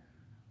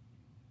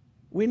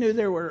 We knew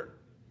there were,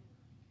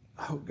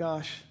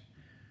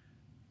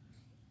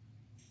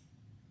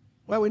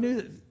 we knew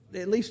that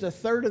at least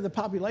 1/3 of the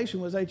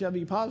population was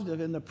HIV positive,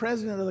 and the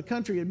president of the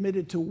country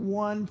admitted to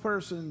one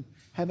person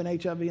having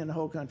HIV in the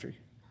whole country.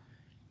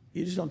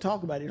 You just don't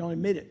talk about it. You don't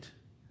admit it.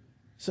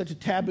 Such a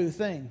taboo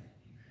thing.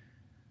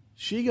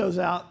 She goes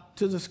out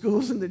to the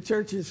schools and the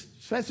churches,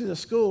 especially the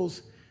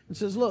schools, and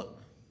says,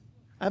 look,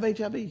 I have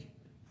HIV.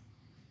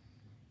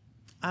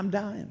 I'm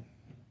dying.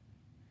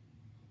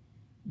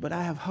 But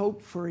I have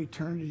hope for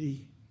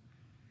eternity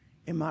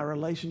in my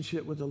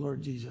relationship with the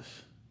Lord Jesus.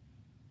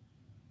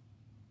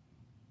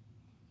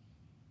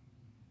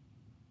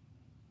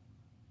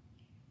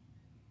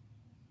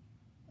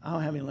 I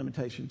don't have any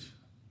limitations.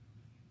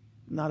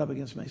 Not up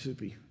against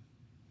Mesupi,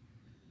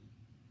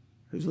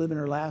 who's living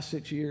her last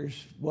 6 years,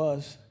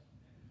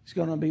 she's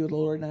going to be with the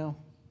Lord now.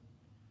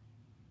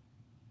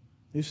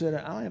 Who said,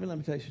 I don't have any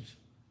limitations.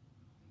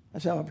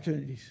 That's our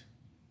opportunities.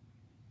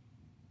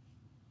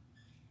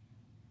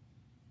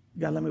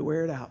 God, let me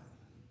wear it out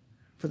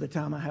for the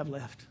time I have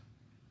left.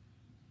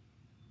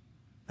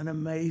 An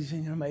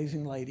amazing,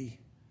 amazing lady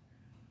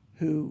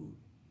who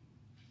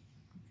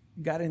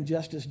got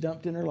injustice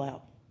dumped in her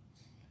lap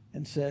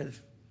and said,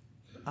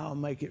 I'll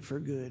make it for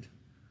good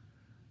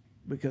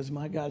because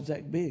my God's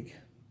that big.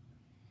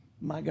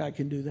 My God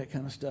can do that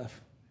kind of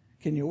stuff.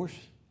 Can yours?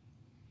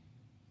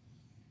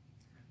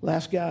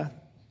 Last guy,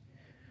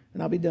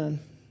 and I'll be done.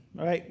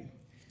 All right.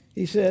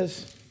 He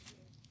says,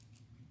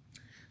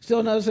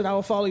 still knows that I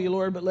will follow you,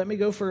 Lord, but let me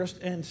go first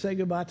and say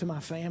goodbye to my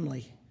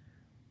family.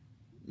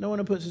 No one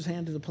who puts his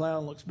hand to the plow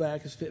and looks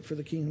back is fit for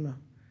the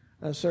kingdom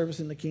of service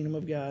in the kingdom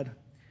of God.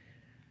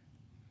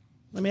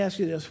 Let me ask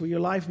you this. Will your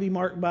life be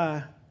marked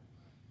by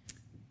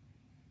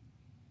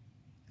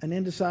an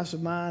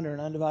indecisive mind or an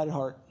undivided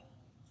heart?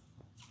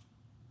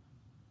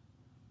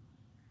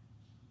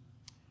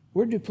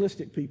 We're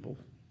duplistic people.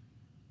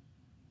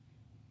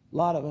 A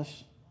lot of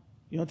us.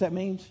 You know what that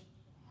means?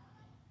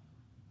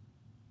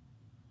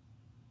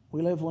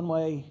 We live one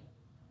way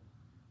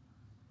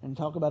and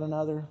talk about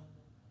another.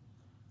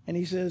 And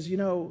he says,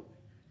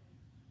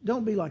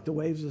 don't be like the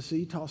waves of the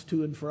sea, tossed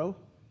to and fro.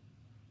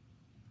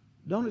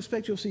 Don't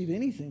expect you'll receive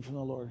anything from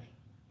the Lord.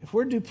 If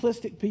we're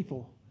duplistic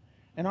people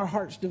and our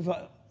hearts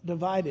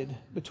divided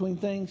between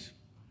things,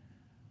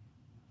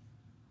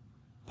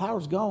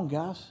 power's gone,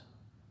 guys.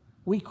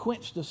 We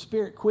quench the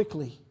Spirit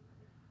quickly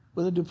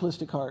with a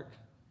duplistic heart.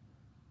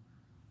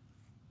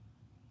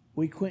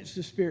 We quench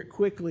the Spirit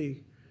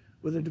quickly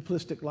with a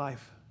duplistic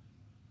life.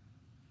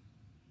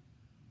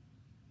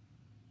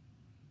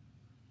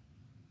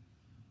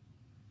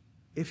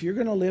 If you're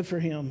going to live for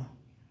Him,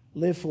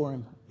 live for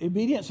Him.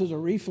 Obedience is a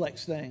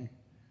reflex thing.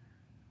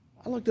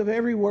 I looked up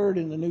every word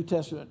in the New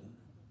Testament.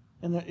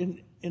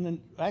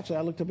 Actually,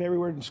 I looked up every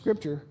word in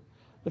Scripture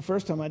the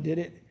first time I did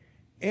it.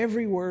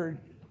 Every word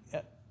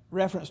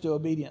reference to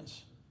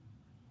obedience.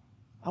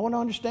 I want to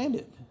understand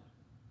it.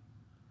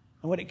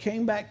 And what it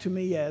came back to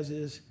me as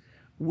is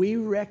we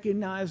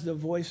recognize the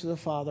voice of the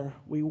Father.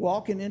 We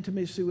walk in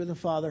intimacy with the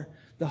Father.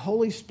 The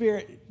Holy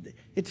Spirit,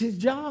 it's His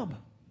job.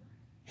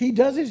 He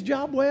does His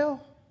job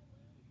well.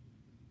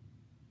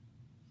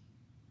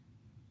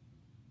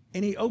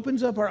 And He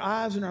opens up our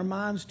eyes and our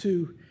minds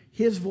to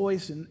His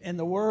voice and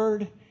the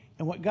Word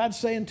and what God's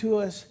saying to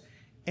us.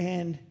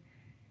 And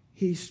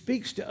He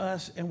speaks to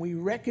us and we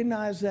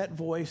recognize that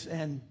voice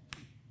and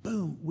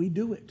boom, we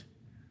do it.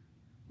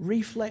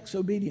 Reflex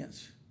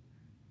obedience.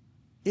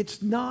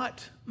 It's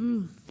not,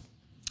 Lord,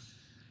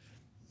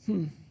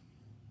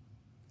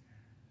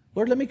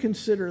 let me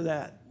consider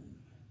that.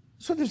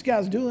 That's what this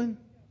guy's doing.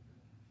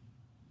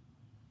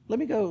 Let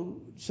me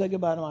go say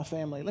goodbye to my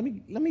family. Let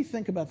me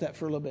think about that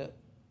for a little bit.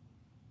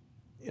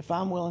 If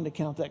I'm willing to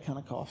count that kind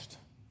of cost.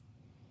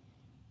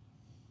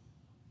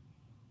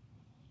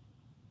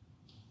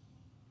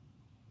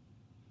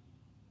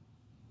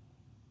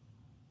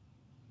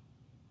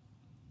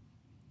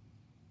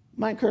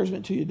 My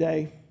encouragement to you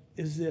today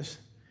is this.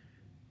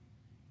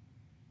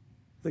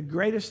 The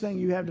greatest thing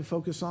you have to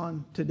focus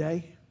on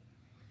today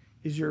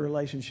is your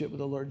relationship with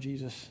the Lord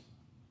Jesus.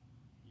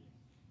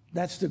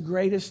 That's the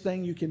greatest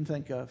thing you can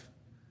think of.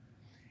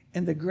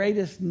 And the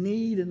greatest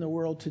need in the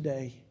world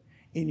today,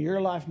 in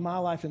your life, my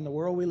life, in the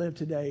world we live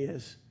today,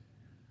 is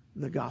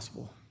the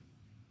gospel.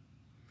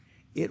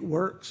 It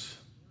works.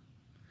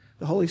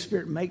 The Holy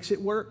Spirit makes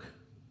it work.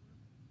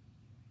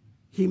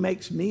 He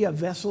makes me a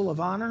vessel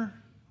of honor,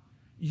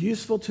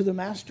 useful to the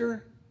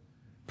Master,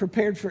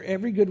 prepared for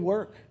every good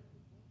work.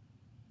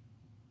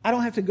 I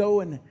don't have to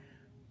go and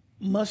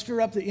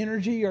muster up the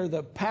energy or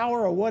the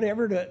power or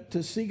whatever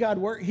to see God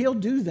work. He'll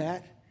do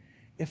that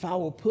if I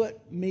will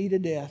put me to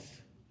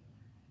death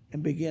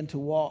and begin to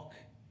walk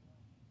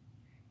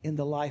in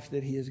the life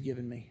that He has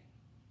given me.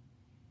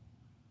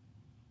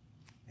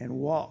 And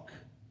walk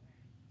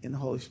in the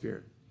Holy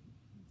Spirit,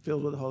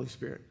 filled with the Holy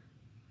Spirit.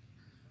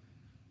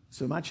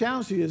 So my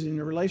challenge to you is in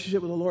your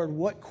relationship with the Lord,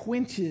 what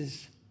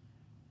quenches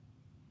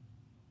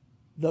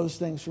those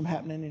things from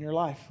happening in your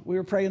life? We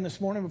were praying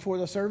this morning before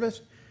the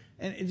service,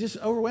 and it just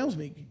overwhelms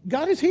me.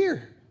 God is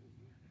here.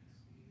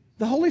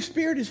 The Holy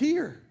Spirit is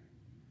here.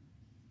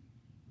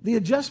 The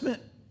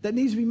adjustment that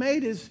needs to be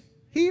made is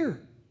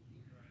here.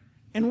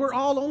 And we're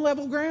all on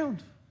level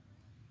ground.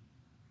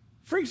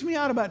 Freaks me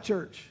out about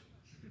church.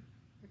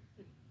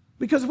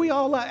 Because we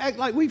all act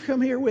like we've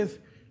come here with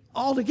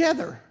all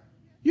together.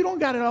 You don't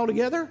got it all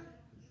together.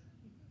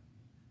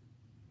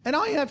 And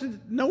all you have to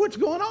know what's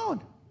going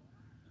on.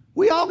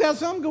 We all got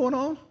something going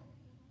on.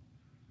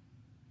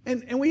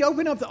 And we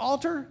open up the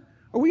altar,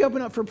 or we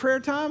open up for prayer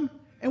time,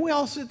 and we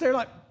all sit there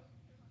like,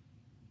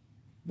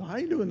 no, I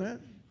ain't doing that.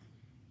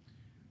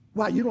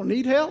 Why, you don't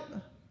need help?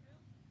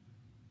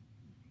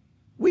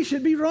 We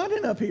should be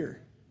running up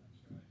here.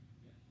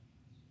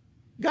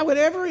 God,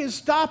 whatever is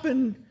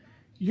stopping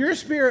your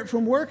Spirit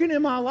from working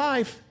in my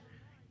life,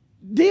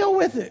 deal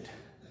with it.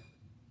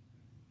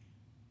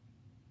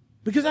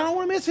 Because I don't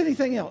want to miss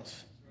anything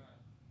else.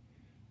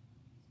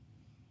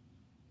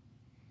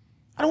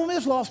 I don't want to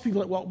miss lost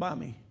people that walk by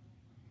me,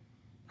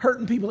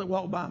 hurting people that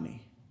walk by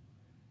me,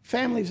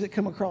 families that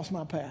come across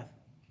my path,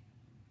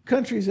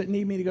 countries that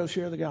need me to go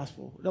share the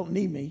gospel. Don't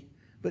need me,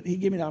 but He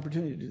gave me the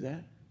opportunity to do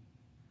that.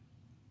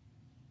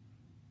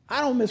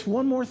 I don't miss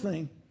one more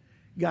thing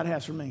God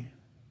has for me.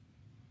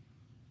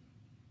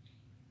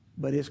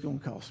 But it's going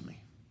to cost me.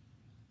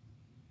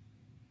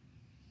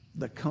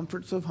 The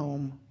comforts of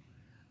home,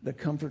 the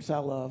comforts I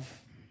love,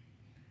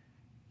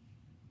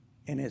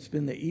 And it's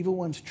been the evil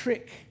one's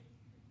trick.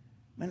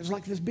 Man, it's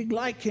like this big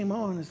light came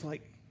on. It's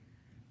like,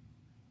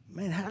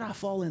 man, how did I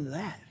fall into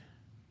that?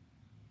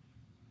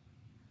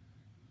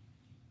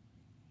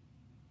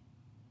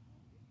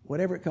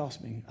 Whatever it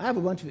cost me. I have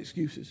a bunch of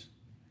excuses.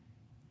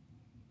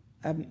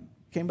 I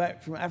came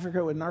back from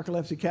Africa with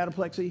narcolepsy,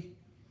 cataplexy.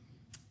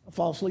 I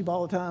fall asleep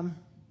all the time.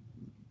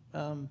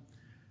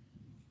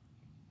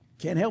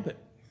 Can't help it.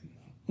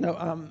 No,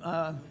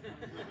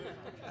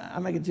 I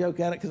make a joke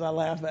at it because I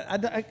laugh. But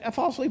I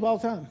fall asleep all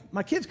the time.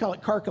 My kids call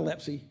it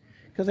carcolepsy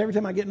because every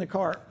time I get in the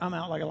car, I'm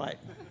out like a light.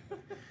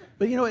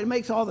 But you know, it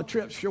makes all the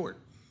trips short.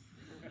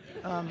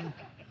 I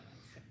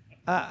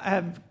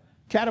have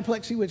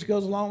cataplexy, which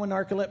goes along with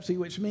narcolepsy,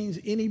 which means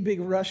any big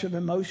rush of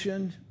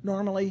emotion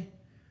normally.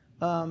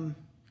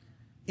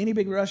 Any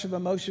big rush of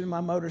emotion,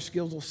 my motor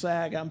skills will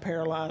sag. I'm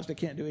paralyzed. I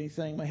can't do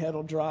anything. My head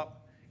will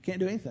drop. Can't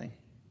do anything.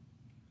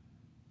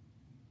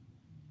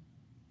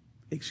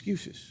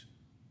 Excuses.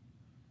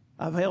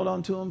 I've held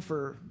on to them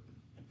for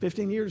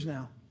 15 years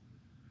now.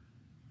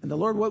 And the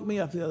Lord woke me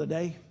up the other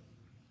day,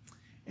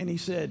 and he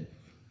said,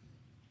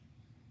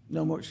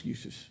 no more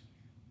excuses.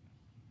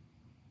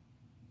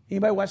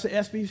 Anybody watch the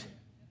ESPYs?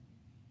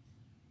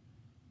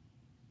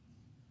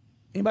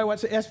 Anybody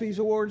watch the ESPYs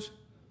awards?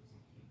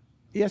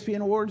 ESPN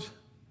awards?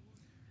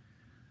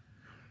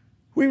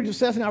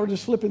 Seth and I were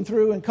just flipping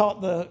through and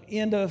caught the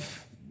end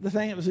of the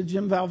thing. It was a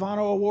Jim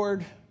Valvano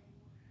award.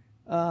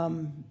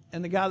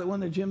 And the guy that won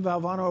the Jim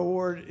Valvano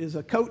award is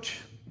a coach.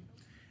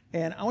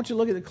 And I want you to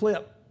look at the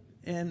clip.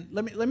 And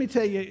let me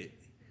tell you,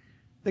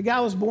 the guy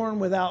was born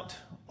without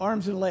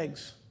arms and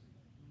legs.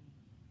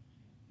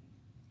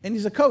 And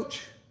he's a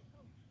coach.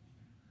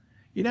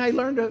 You know how he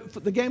learned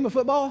the game of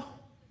football?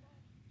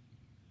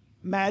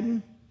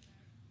 Madden.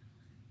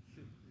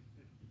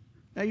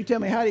 Now you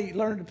tell me, how did he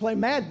learn to play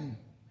Madden?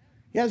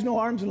 He has no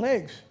arms and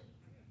legs.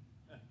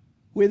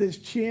 With his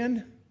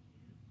chin.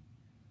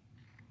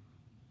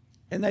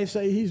 And they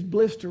say he's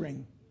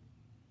blistering.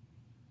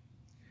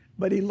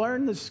 But he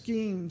learned the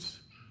schemes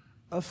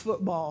of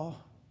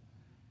football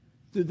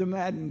through the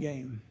Madden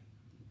game.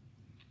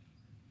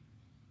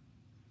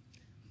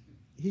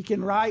 He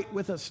can write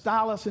with a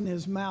stylus in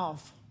his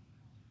mouth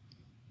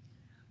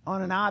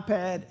on an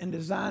iPad and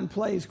design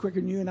plays quicker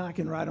than you and I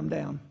can write them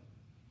down.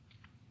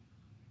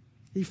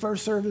 He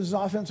first served as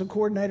offensive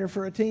coordinator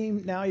for a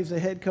team. Now he's the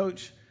head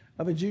coach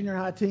of a junior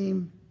high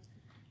team.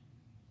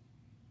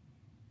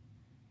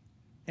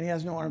 And he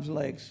has no arms and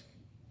legs.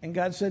 And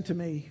God said to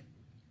me,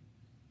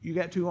 you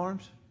got 2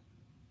 arms?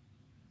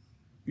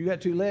 You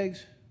got 2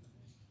 legs?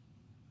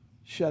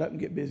 Shut up and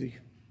get busy.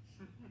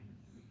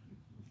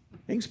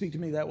 He can speak to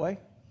me that way.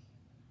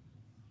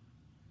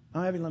 I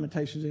don't have any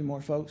limitations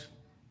anymore, folks.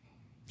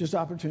 Just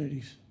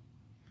opportunities.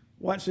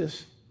 Watch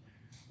this.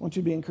 I want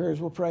you to be encouraged.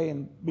 We'll pray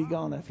and be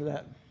gone after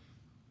that.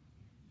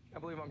 I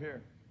believe I'm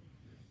here.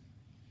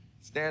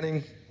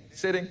 Standing,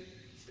 sitting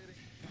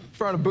in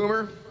front of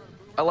Boomer.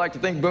 I like to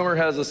think Boomer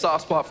has a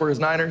soft spot for his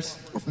Niners,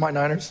 or for my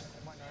Niners.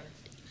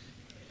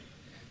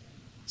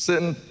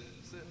 Sitting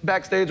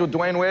backstage with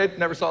Dwayne Wade.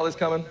 Never saw this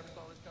coming.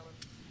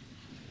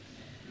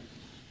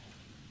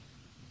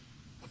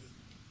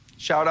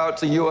 Shout out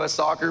to U.S.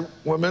 Soccer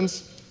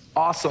Women's.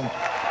 Awesome.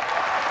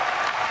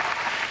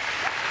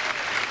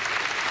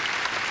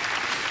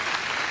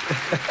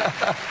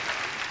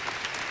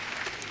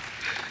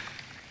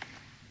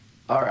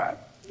 All right,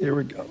 here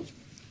we go.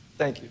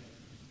 Thank you.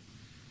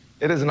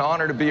 It is an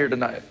honor to be here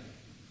tonight.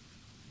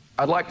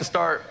 I'd like to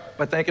start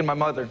by thanking my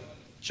mother,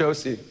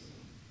 Josie.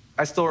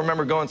 I still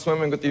remember going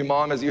swimming with you,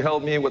 Mom, as you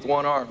held me with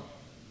one arm.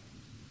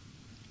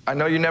 I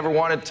know you never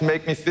wanted to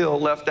make me feel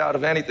left out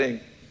of anything,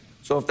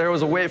 so if there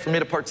was a way for me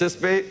to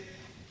participate,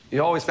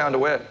 you always found a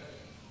way.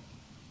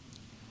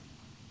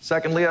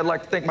 Secondly, I'd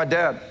like to thank my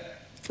dad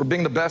for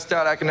being the best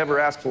dad I can ever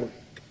ask for.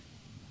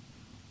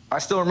 I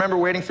still remember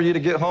waiting for you to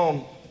get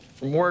home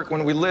from work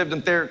when we lived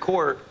in Thayer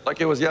Court like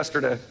it was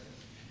yesterday.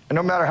 And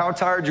no matter how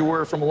tired you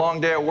were from a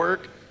long day at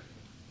work,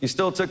 you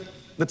still took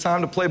the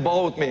time to play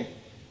ball with me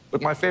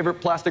with my favorite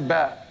plastic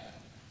bat.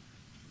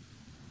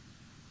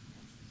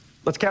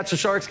 Let's catch the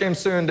Sharks game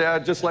soon,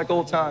 Dad, just like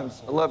old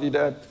times. I love you,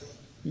 Dad.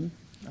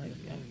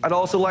 I'd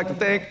also like to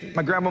thank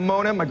my Grandma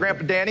Mona, my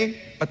Grandpa Danny,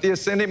 my Tia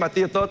Cindy, my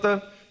Tia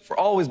Tota, for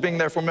always being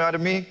there for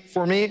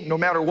me, no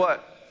matter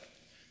what.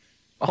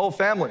 My whole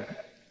family,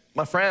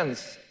 my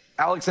friends,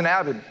 Alex and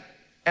Abid,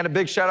 and a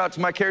big shout out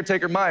to my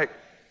caretaker, Mike.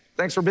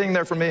 Thanks for being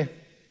there for me.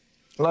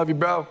 Love you,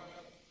 bro.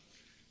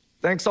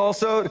 Thanks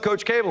also to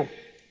Coach Cable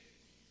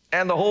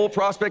and the whole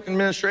Prospect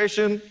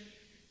administration,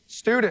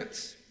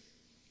 students,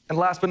 and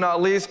last but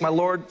not least, my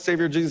Lord,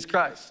 Savior, Jesus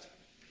Christ.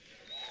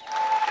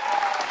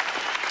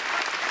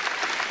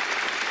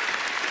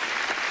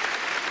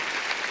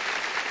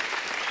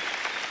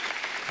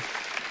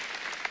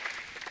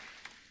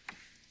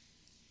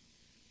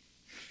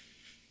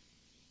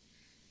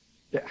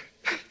 Yeah.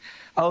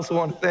 I also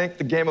want to thank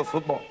the game of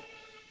football.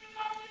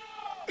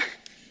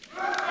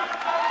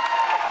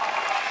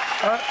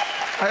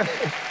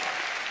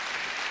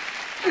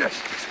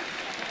 Yes.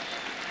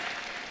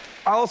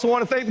 I also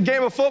want to thank the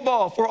game of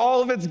football for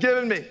all of it's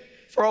given me,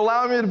 for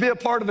allowing me to be a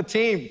part of a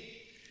team.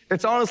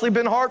 It's honestly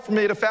been hard for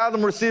me to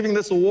fathom receiving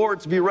this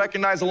award, to be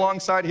recognized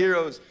alongside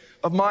heroes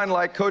of mine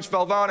like Coach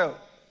Valvano,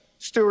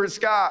 Stuart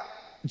Scott,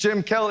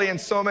 Jim Kelly,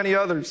 and so many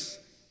others.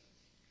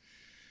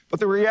 But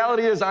the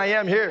reality is I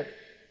am here.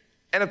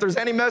 And if there's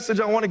any message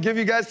I want to give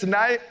you guys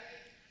tonight,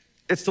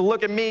 it's to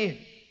look at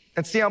me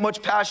and see how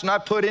much passion I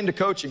put into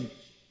coaching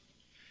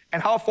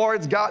and how far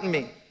it's gotten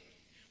me.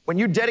 When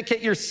you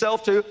dedicate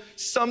yourself to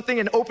something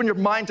and open your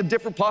mind to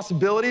different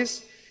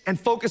possibilities and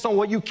focus on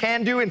what you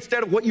can do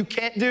instead of what you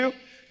can't do,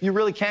 you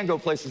really can go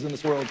places in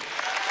this world.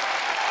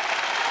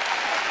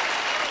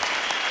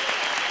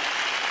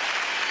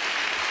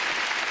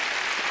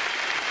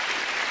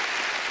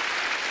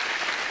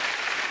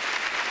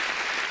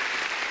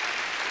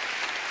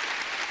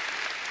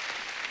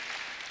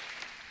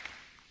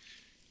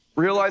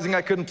 Realizing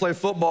I couldn't play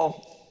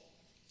football,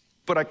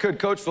 but I could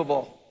coach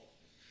football.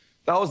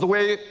 That was the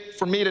way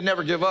for me to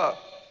never give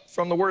up,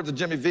 from the words of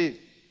Jimmy V.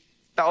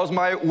 That was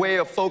my way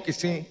of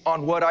focusing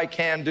on what I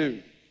can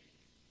do.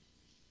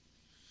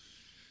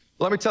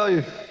 Let me tell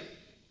you,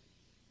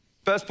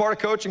 best part of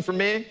coaching for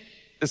me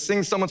is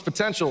seeing someone's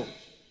potential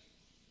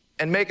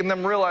and making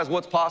them realize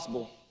what's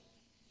possible.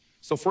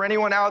 So for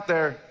anyone out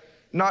there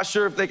not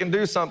sure if they can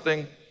do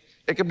something,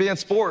 it could be in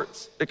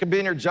sports, it could be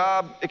in your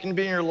job, it can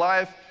be in your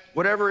life,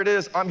 whatever it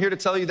is, I'm here to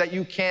tell you that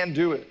you can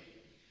do it.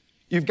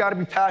 You've got to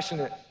be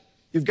passionate.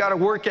 You've got to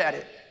work at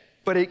it,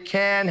 but it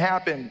can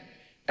happen.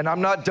 And I'm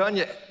not done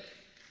yet.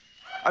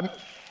 I've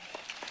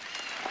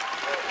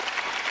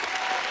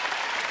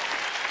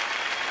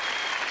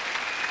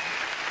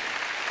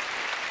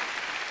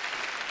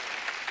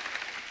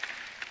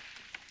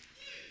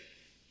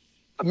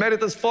made it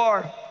this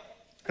far,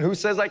 and who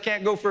says I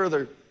can't go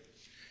further?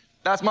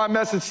 That's my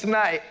message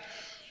tonight.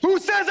 Who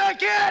says I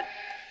can't?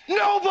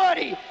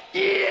 Nobody!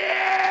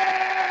 Yeah!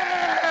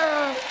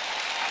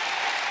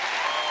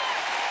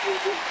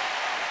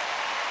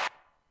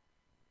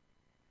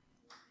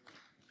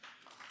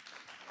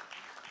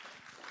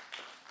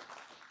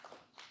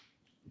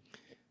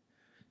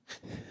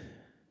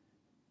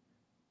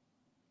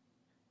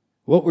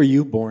 What were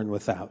you born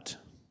without?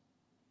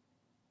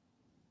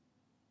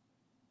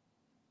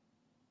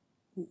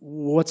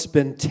 What's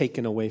been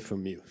taken away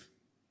from you?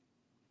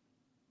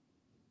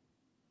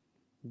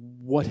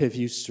 What have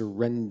you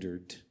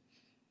surrendered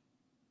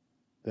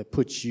that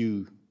puts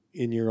you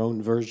in your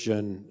own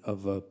version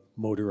of a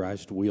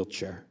motorized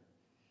wheelchair?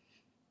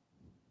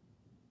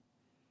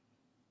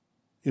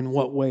 In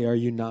what way are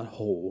you not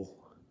whole?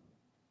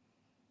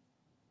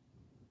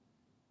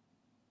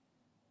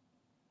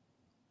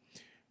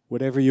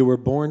 Whatever you were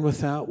born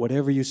without,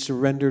 whatever you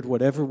surrendered,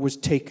 whatever was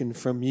taken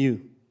from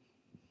you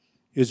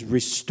is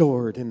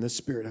restored in the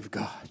Spirit of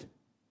God.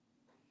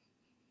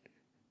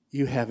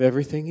 You have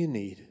everything you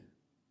need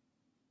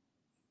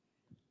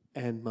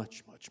and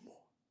much, much more.